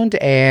background,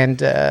 and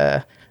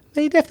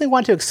they definitely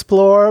want to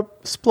explore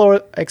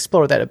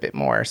that a bit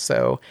more.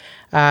 So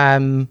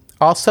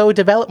also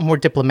develop more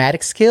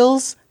diplomatic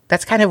skills.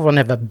 That's kind of one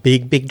of a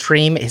big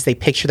dream, is they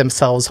picture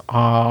themselves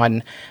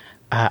on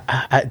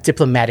a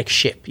diplomatic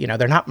ship. You know,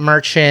 they're not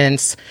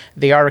merchants;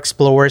 they are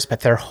explorers,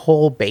 but their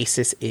whole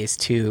basis is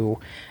to,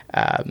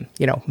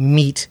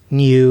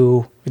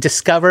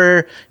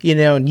 discover,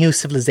 new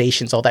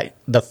civilizations, all that,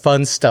 the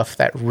fun stuff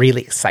that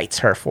really excites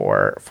her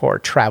for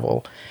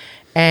travel.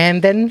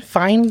 And then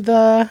find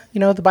the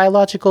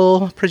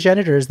biological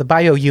progenitors, the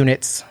bio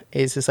units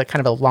is a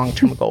kind of a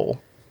long-term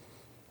goal.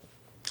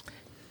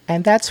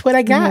 And that's what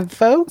I got,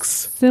 folks.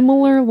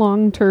 Similar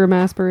long-term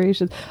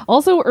aspirations.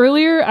 Also,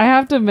 earlier, I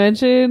have to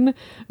mention,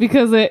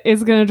 because it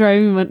is going to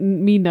drive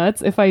me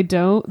nuts if I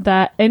don't,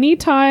 that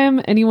anytime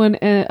anyone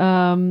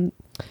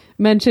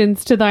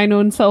mentions "to thine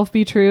own self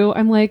be true,"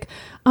 I'm like,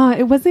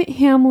 it wasn't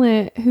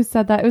Hamlet who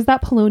said that. It was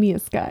that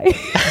Polonius guy in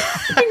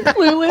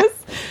Clueless.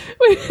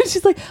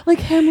 She's like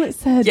Hamlet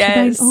said,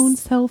 yes. "To thine own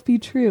self be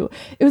true."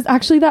 It was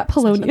actually that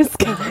Polonius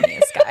guy.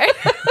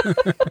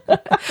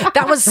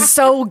 That was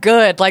so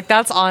good. Like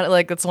that's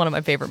one of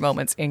my favorite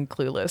moments in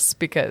Clueless,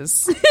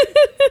 because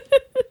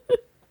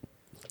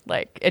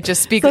like it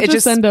just speaks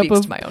speaks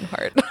to my own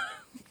heart.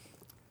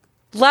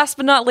 Last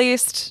but not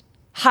least,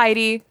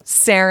 Heidi,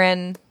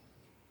 Saren.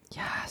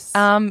 Yes.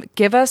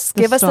 Give us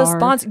those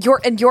bonds. Your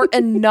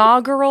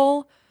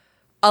inaugural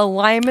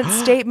alignment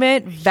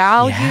statement,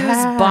 values,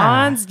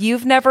 bonds.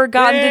 You've never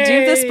gotten to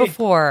do this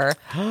before.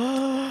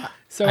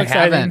 So I exciting.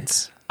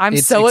 haven't. I'm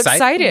It's so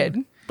exciting.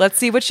 excited. Let's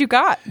see what you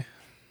got.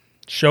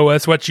 Show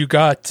us what you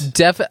got.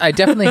 I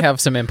definitely have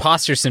some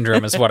imposter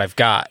syndrome is what I've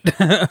got.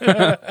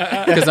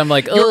 Because I'm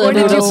like, going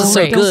to do this is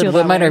so great. Don't good. feel What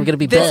that might way. I going to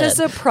be This bad? is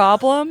a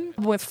problem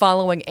with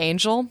following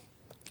Angel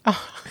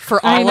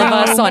for I all of know.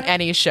 us on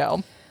any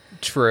show.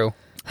 True.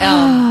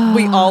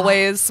 We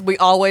always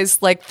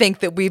like think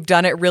that we've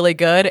done it really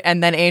good,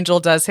 and then Angel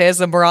does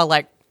his, and we're all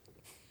like,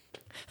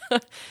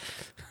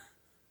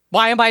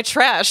 "Why am I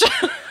trash?"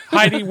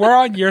 Heidi, we're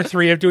on year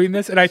 3 of doing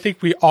this, and I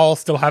think we all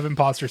still have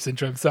imposter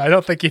syndrome, so I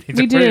don't think you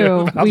need to We worry do.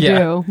 about We Yeah.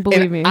 do.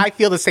 Believe And me. I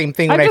feel the same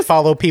thing when I I just-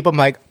 follow people. I'm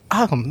like,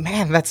 oh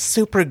man, that's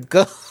super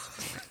good.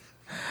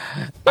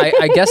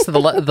 I guess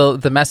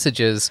the message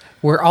is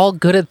we're all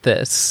good at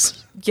this.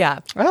 Yeah.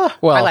 Oh,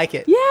 Well, I like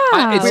it.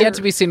 yeah. It's yet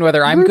to be seen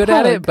whether I'm Group good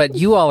at it, hug. but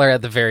you all are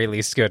at the very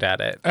least good at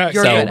it. You're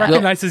so good at it.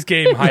 recognize this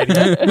game,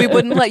 Heidi. We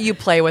wouldn't let you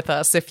play with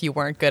us if you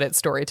weren't good at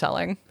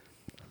storytelling.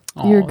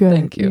 You're Aw, good.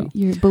 Thank you.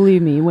 You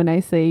believe me when I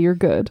say you're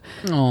good.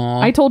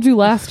 Aw. I told you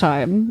last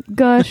time.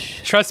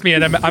 Gush. Trust me,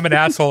 and I'm an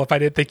asshole. If I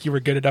didn't think you were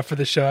good enough for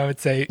the show, I would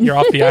say you're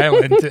off the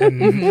island,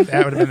 and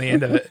that would have been the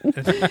end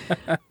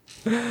of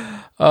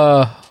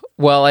it.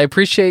 Well, I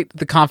appreciate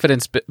the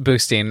confidence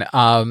boosting.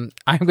 I'm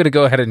going to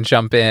go ahead and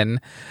jump in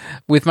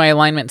with my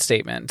alignment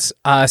statement.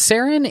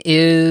 Saren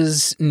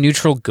is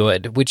neutral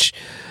good, which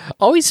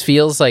always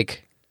feels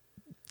like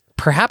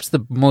perhaps the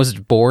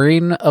most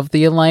boring of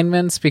the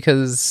alignments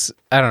because,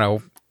 I don't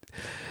know,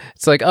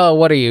 it's like, oh,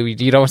 what are you?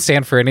 You don't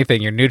stand for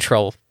anything. You're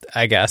neutral,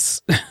 I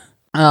guess.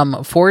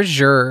 For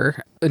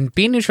Jur,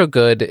 being neutral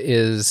good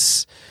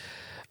is...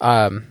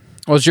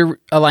 your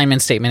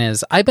alignment statement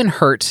is, I've been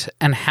hurt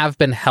and have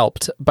been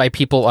helped by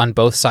people on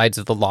both sides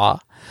of the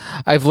law.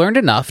 I've learned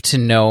enough to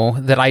know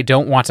that I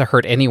don't want to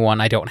hurt anyone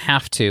I don't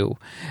have to,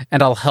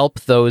 and I'll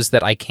help those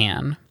that I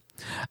can.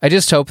 I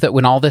just hope that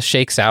when all this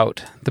shakes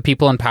out, the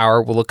people in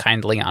power will look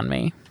kindly on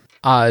me.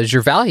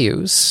 Your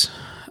values.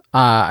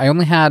 I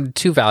only had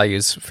 2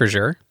 values for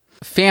Jur.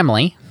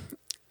 Family.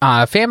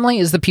 Family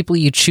is the people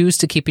you choose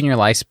to keep in your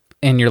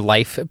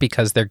life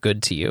because they're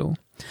good to you.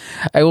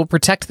 I will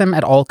protect them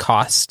at all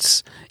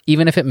costs,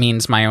 even if it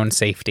means my own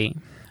safety.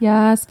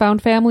 Yes,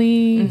 found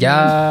family.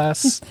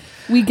 Yes.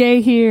 We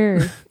gay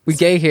here. We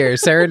gay here.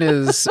 Saren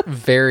is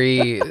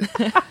very,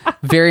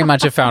 very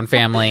much a found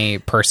family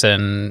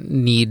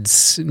person,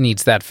 needs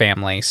that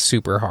family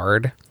super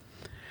hard.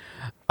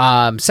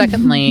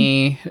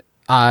 Secondly,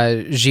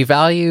 she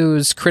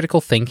values critical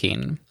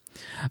thinking.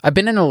 I've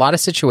been in a lot of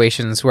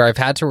situations where I've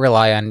had to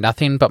rely on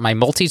nothing but my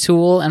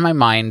multi-tool and my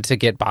mind to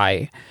get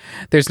by.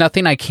 There's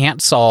nothing I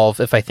can't solve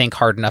if I think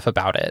hard enough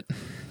about it.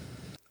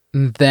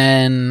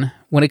 Then,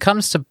 when it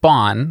comes to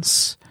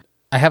bonds,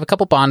 I have a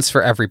couple bonds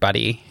for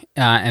everybody,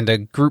 and a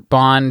group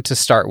bond to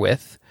start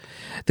with.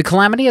 The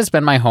Calamity has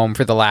been my home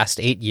for the last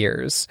 8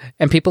 years,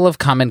 and people have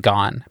come and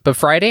gone, but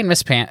Friday and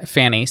Miss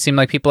Fanny seem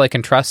like people I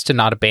can trust to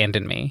not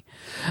abandon me.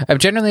 I'm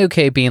generally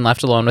okay being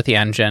left alone with the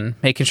engine,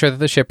 making sure that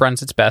the ship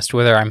runs its best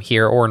whether I'm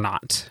here or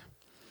not.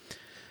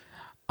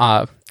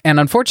 And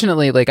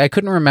unfortunately, I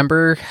couldn't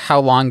remember how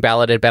long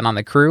Ballad had been on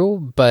the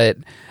crew, but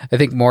I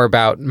think more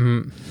about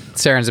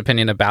Saren's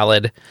opinion of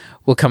Ballad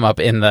will come up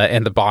in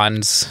the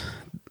bonds,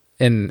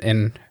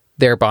 in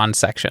their bond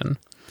section.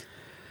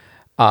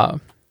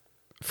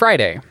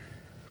 Friday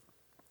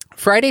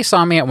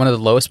saw me at one of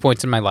the lowest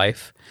points in my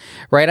life,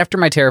 right after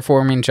my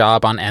terraforming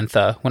job on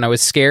Entha, when I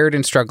was scared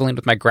and struggling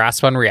with my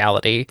grasp on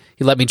reality.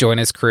 He let me join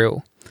his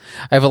crew.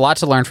 I have a lot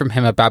to learn from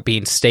him about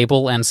being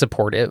stable and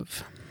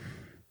supportive.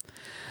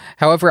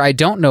 However, I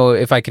don't know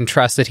if I can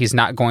trust that he's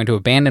not going to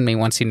abandon me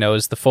once he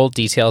knows the full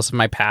details of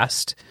my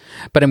past,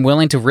 but I'm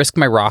willing to risk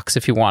my rocks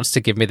if he wants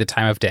to give me the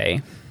time of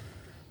day.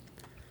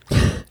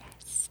 I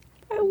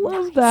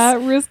love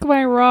that. Risk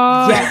my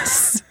rock.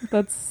 Yes.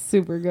 That's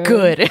super good.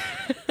 Good.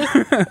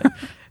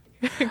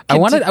 I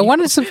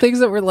wanted some things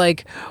that were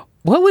like,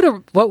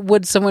 what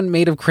would someone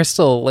made of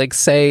crystal like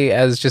say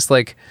as just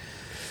like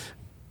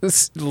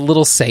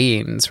little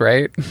sayings,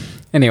 right?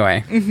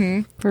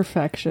 Anyway.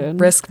 Perfection.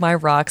 Risk my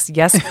rocks.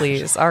 Yes,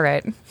 please. All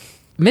right.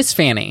 Miss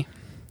Fanny.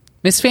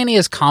 Miss Fanny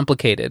is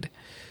complicated.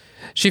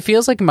 She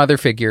feels like a mother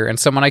figure and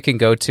someone I can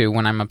go to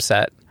when I'm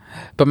upset.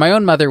 But my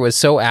own mother was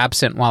so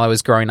absent while I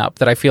was growing up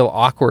that I feel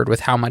awkward with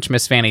how much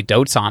Miss Fanny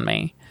dotes on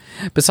me.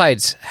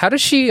 Besides, how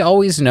does she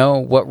always know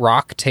what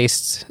rock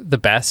tastes the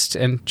best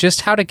and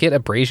just how to get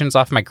abrasions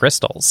off my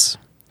crystals?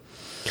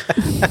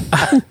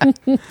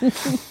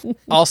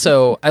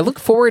 Also, I look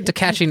forward to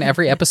catching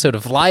every episode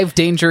of Live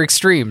Danger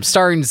Extreme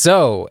starring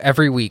Zoe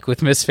every week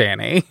with Miss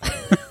Fanny.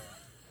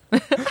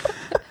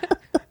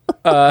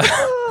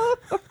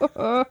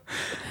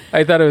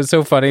 I thought it was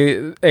so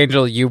funny,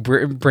 Angel, you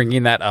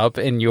bringing that up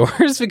in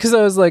yours, because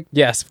I was like,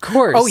 yes, of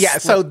course. Oh, yeah.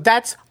 So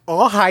that's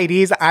all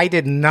Heidi's. I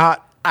did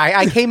not.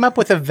 I came up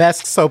with a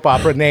Vesk soap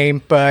opera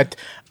name, but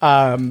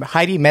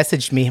Heidi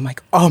messaged me. I'm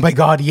like, oh my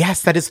God,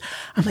 yes, that is.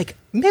 I'm like,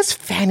 Miss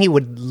Fanny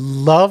would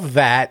love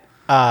that.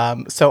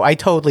 So I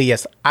totally,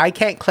 yes. I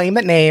can't claim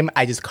that name.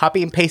 I just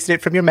copy and pasted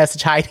it from your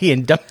message, Heidi,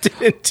 and dumped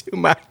it into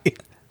my.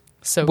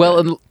 So Well,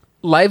 good. and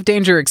Live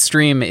Danger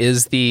Extreme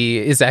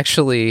is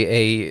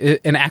actually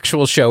an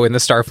actual show in the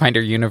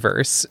Starfinder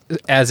universe,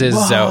 as is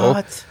Zoe.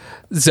 What?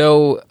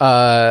 Zoe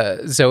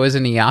is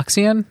an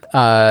Eoxian.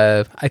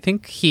 I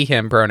think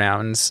he/him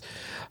pronouns.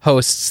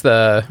 Hosts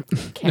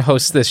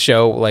this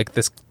show, like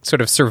this sort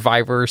of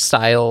Survivor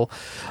style,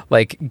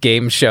 like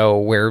game show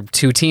where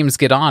two teams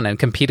get on and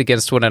compete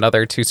against one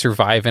another to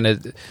survive in a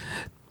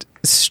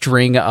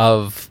string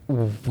of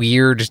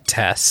weird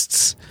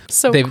tests.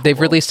 So they've cool.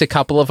 released a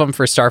couple of them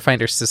for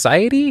Starfinder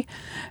Society,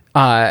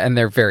 and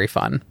they're very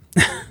fun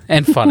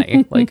and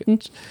funny. Like,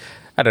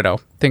 I don't know,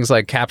 things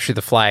like capture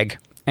the flag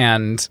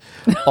and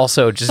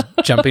also just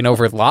jumping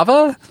over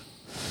lava.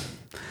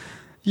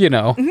 You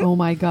know. Oh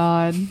my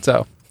God.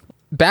 So,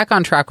 back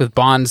on track with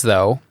Bonds,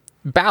 though.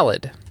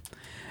 Ballad.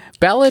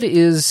 Ballad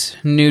is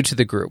new to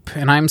the group,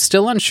 and I'm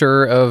still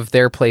unsure of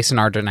their place in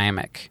our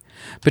dynamic.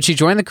 But she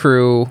joined the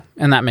crew,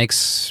 and that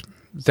makes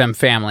them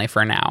family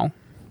for now.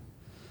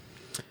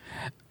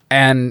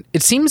 And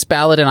it seems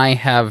Ballad and I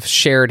have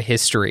shared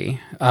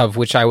history, of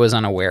which I was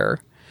unaware.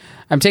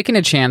 I'm taking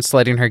a chance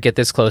letting her get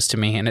this close to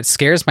me, and it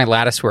scares my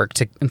lattice work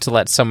to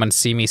let someone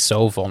see me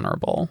so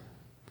vulnerable.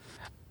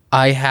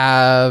 I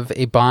have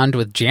a bond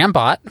with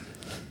Jambot.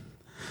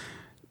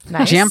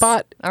 Nice.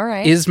 Jambot All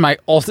right. is my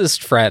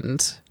oldest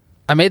friend.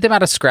 I made them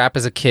out of scrap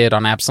as a kid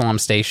on Absalom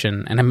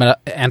Station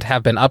and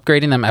have been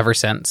upgrading them ever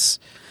since.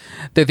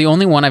 They're the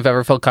only one I've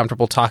ever felt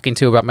comfortable talking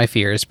to about my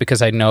fears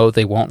because I know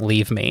they won't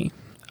leave me.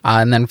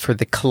 And then for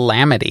the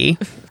Calamity,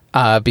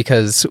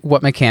 because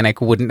what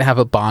mechanic wouldn't have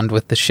a bond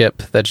with the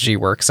ship that she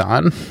works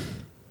on?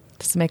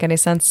 Doesn't make any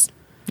sense.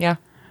 Yeah.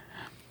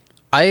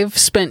 I've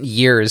spent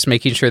years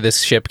making sure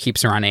this ship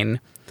keeps running,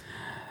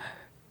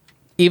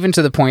 even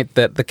to the point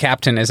that the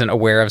captain isn't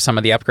aware of some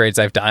of the upgrades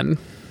I've done.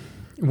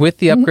 With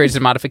the upgrades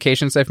and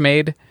modifications I've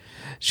made,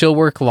 she'll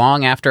work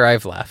long after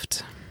I've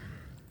left.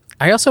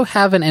 I also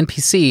have an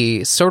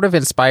NPC sort of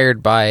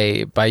inspired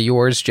by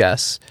yours,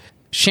 Jess.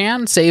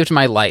 Shan saved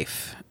my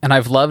life, and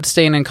I've loved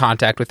staying in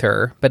contact with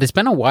her, but it's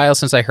been a while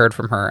since I heard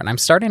from her, and I'm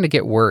starting to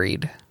get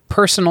worried.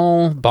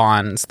 Personal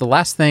bonds. The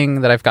last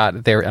thing that I've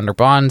got there under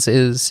bonds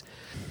is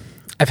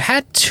I've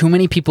had too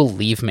many people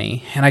leave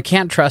me, and I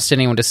can't trust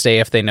anyone to stay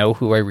if they know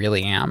who I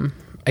really am.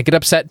 I get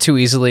upset too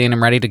easily, and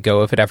I'm ready to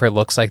go if it ever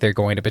looks like they're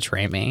going to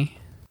betray me.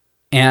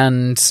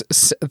 And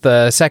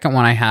the second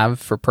one I have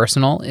for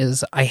personal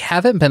is I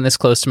haven't been this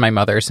close to my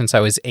mother since I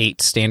was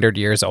 8 standard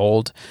years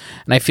old,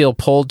 and I feel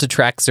pulled to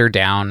track her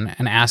down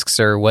and ask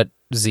her what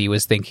Z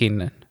was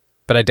thinking,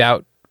 but I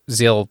doubt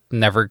Z'll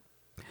ever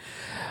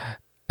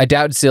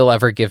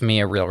give me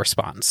a real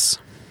response.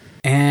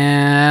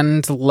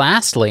 And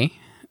lastly,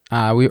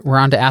 we're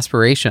on to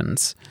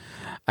aspirations.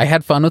 I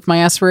had fun with my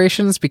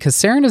aspirations because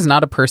Saren is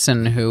not a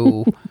person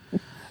who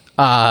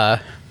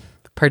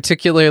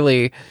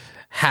particularly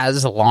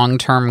has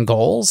long-term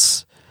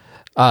goals.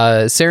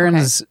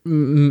 Saren's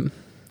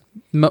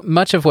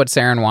much of what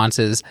Saren wants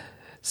is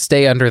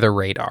stay under the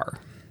radar.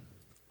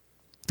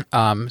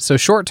 So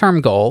short-term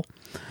goal,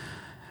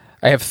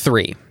 I have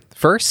 3.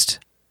 First,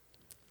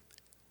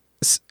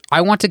 I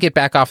want to get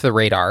back off the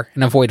radar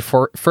and avoid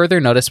further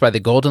notice by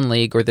the Golden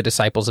League or the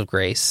Disciples of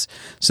Grace,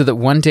 so that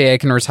one day I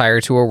can retire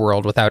to a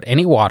world without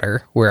any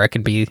water where I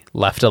can be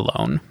left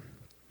alone.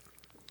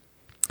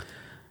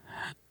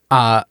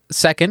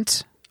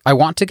 Second, I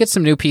want to get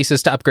some new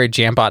pieces to upgrade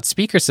Jambot's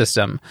speaker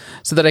system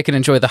so that I can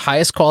enjoy the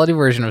highest quality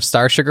version of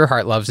Star Sugar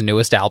Heartlove's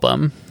newest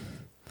album.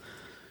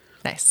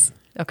 Nice.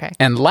 Okay.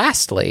 And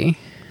lastly,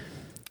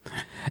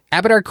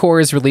 Abadar Core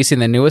is releasing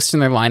the newest in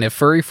their line of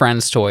furry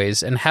friends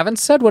toys and haven't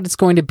said what it's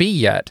going to be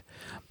yet,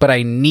 but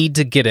I need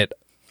to get it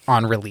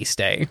on release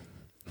day.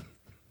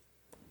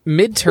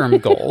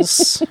 Midterm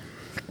goals.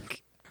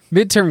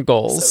 Midterm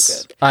goals.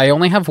 So good. I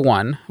only have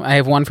one. I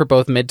have one for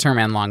both midterm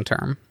and long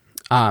term.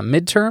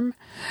 Midterm,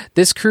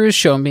 this cruise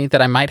showed me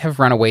that I might have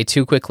run away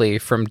too quickly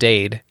from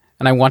Dade,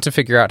 and I want to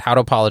figure out how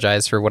to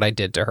apologize for what I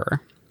did to her.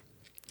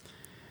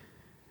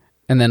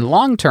 And then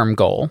long-term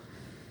goal,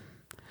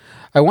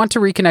 I want to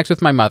reconnect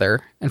with my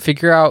mother and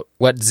figure out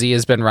what Z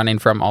has been running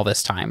from all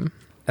this time.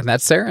 And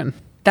that's Saren.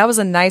 That was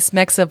a nice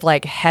mix of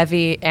like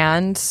heavy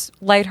and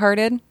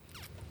lighthearted.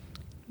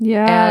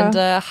 Yeah.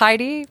 And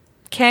Heidi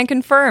can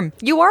confirm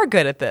you are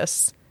good at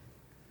this.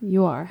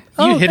 You are.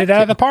 You hit it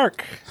out of the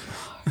park.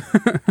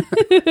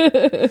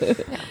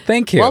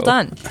 Thank you. Well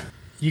done.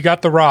 You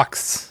got the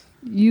rocks.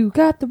 You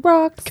got the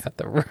rocks. Got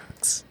the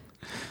rocks.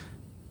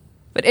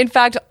 But in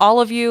fact, all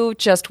of you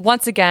just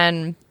once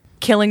again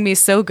killing me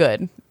so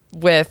good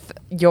with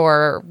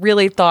your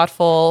really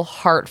thoughtful,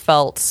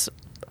 heartfelt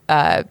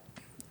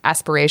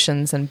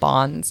aspirations and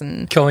bonds.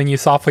 And Killing you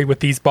softly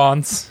with these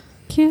bonds.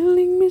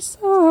 Killing me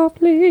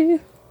softly.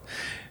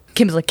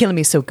 Kim's like killing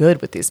me so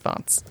good with these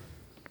bonds.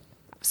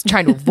 I was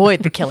trying to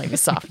avoid the killing me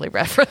softly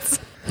reference.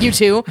 You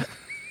too.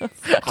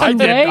 I did.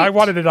 late. I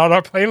wanted it on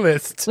our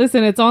playlist.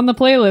 Listen, it's on the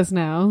playlist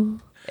now.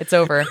 It's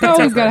over. You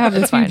always got to have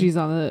the It's fine. Fugees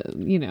on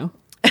the,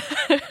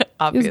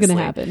 Obviously. it was going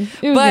to happen. It was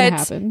going But to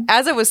happen.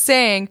 as I was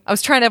saying, I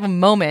was trying to have a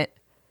moment,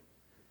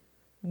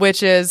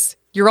 which is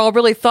you're all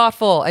really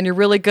thoughtful and you're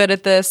really good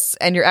at this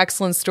and you're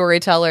excellent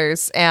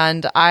storytellers.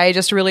 And I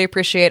just really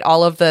appreciate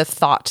all of the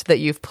thought that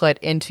you've put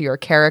into your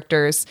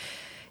characters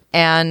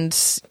and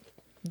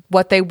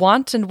what they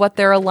want and what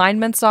their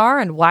alignments are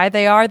and why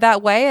they are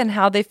that way and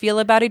how they feel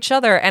about each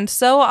other. And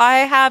so I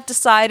have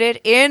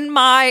decided in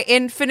my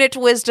infinite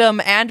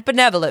wisdom and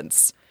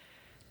benevolence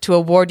to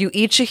award you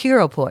each a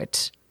hero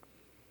point.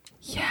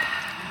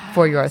 Yeah.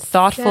 For your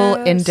thoughtful,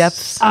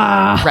 in-depth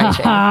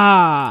writing.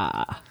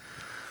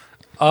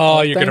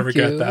 Oh, you're going to Thank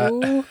regret you.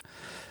 that.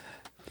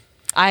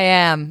 I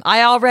am.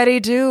 I already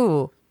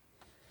do.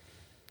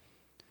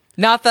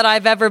 Not that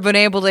I've ever been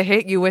able to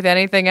hit you with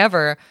anything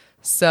ever.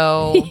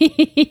 So,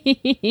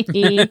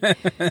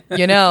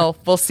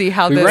 we'll see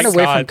how We this ran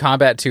away God. from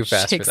combat too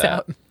fast for shakes that.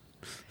 out.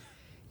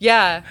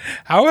 Yeah.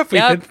 How have we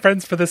Yep. been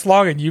friends for this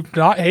long and you've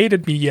not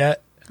hated me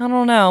yet? I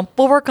don't know.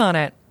 We'll work on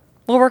it.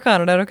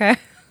 Okay?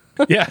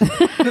 Yeah.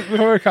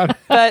 We'll work on it.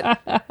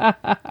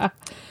 But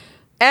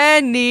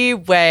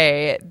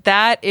anyway,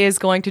 that is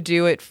going to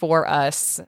do it for us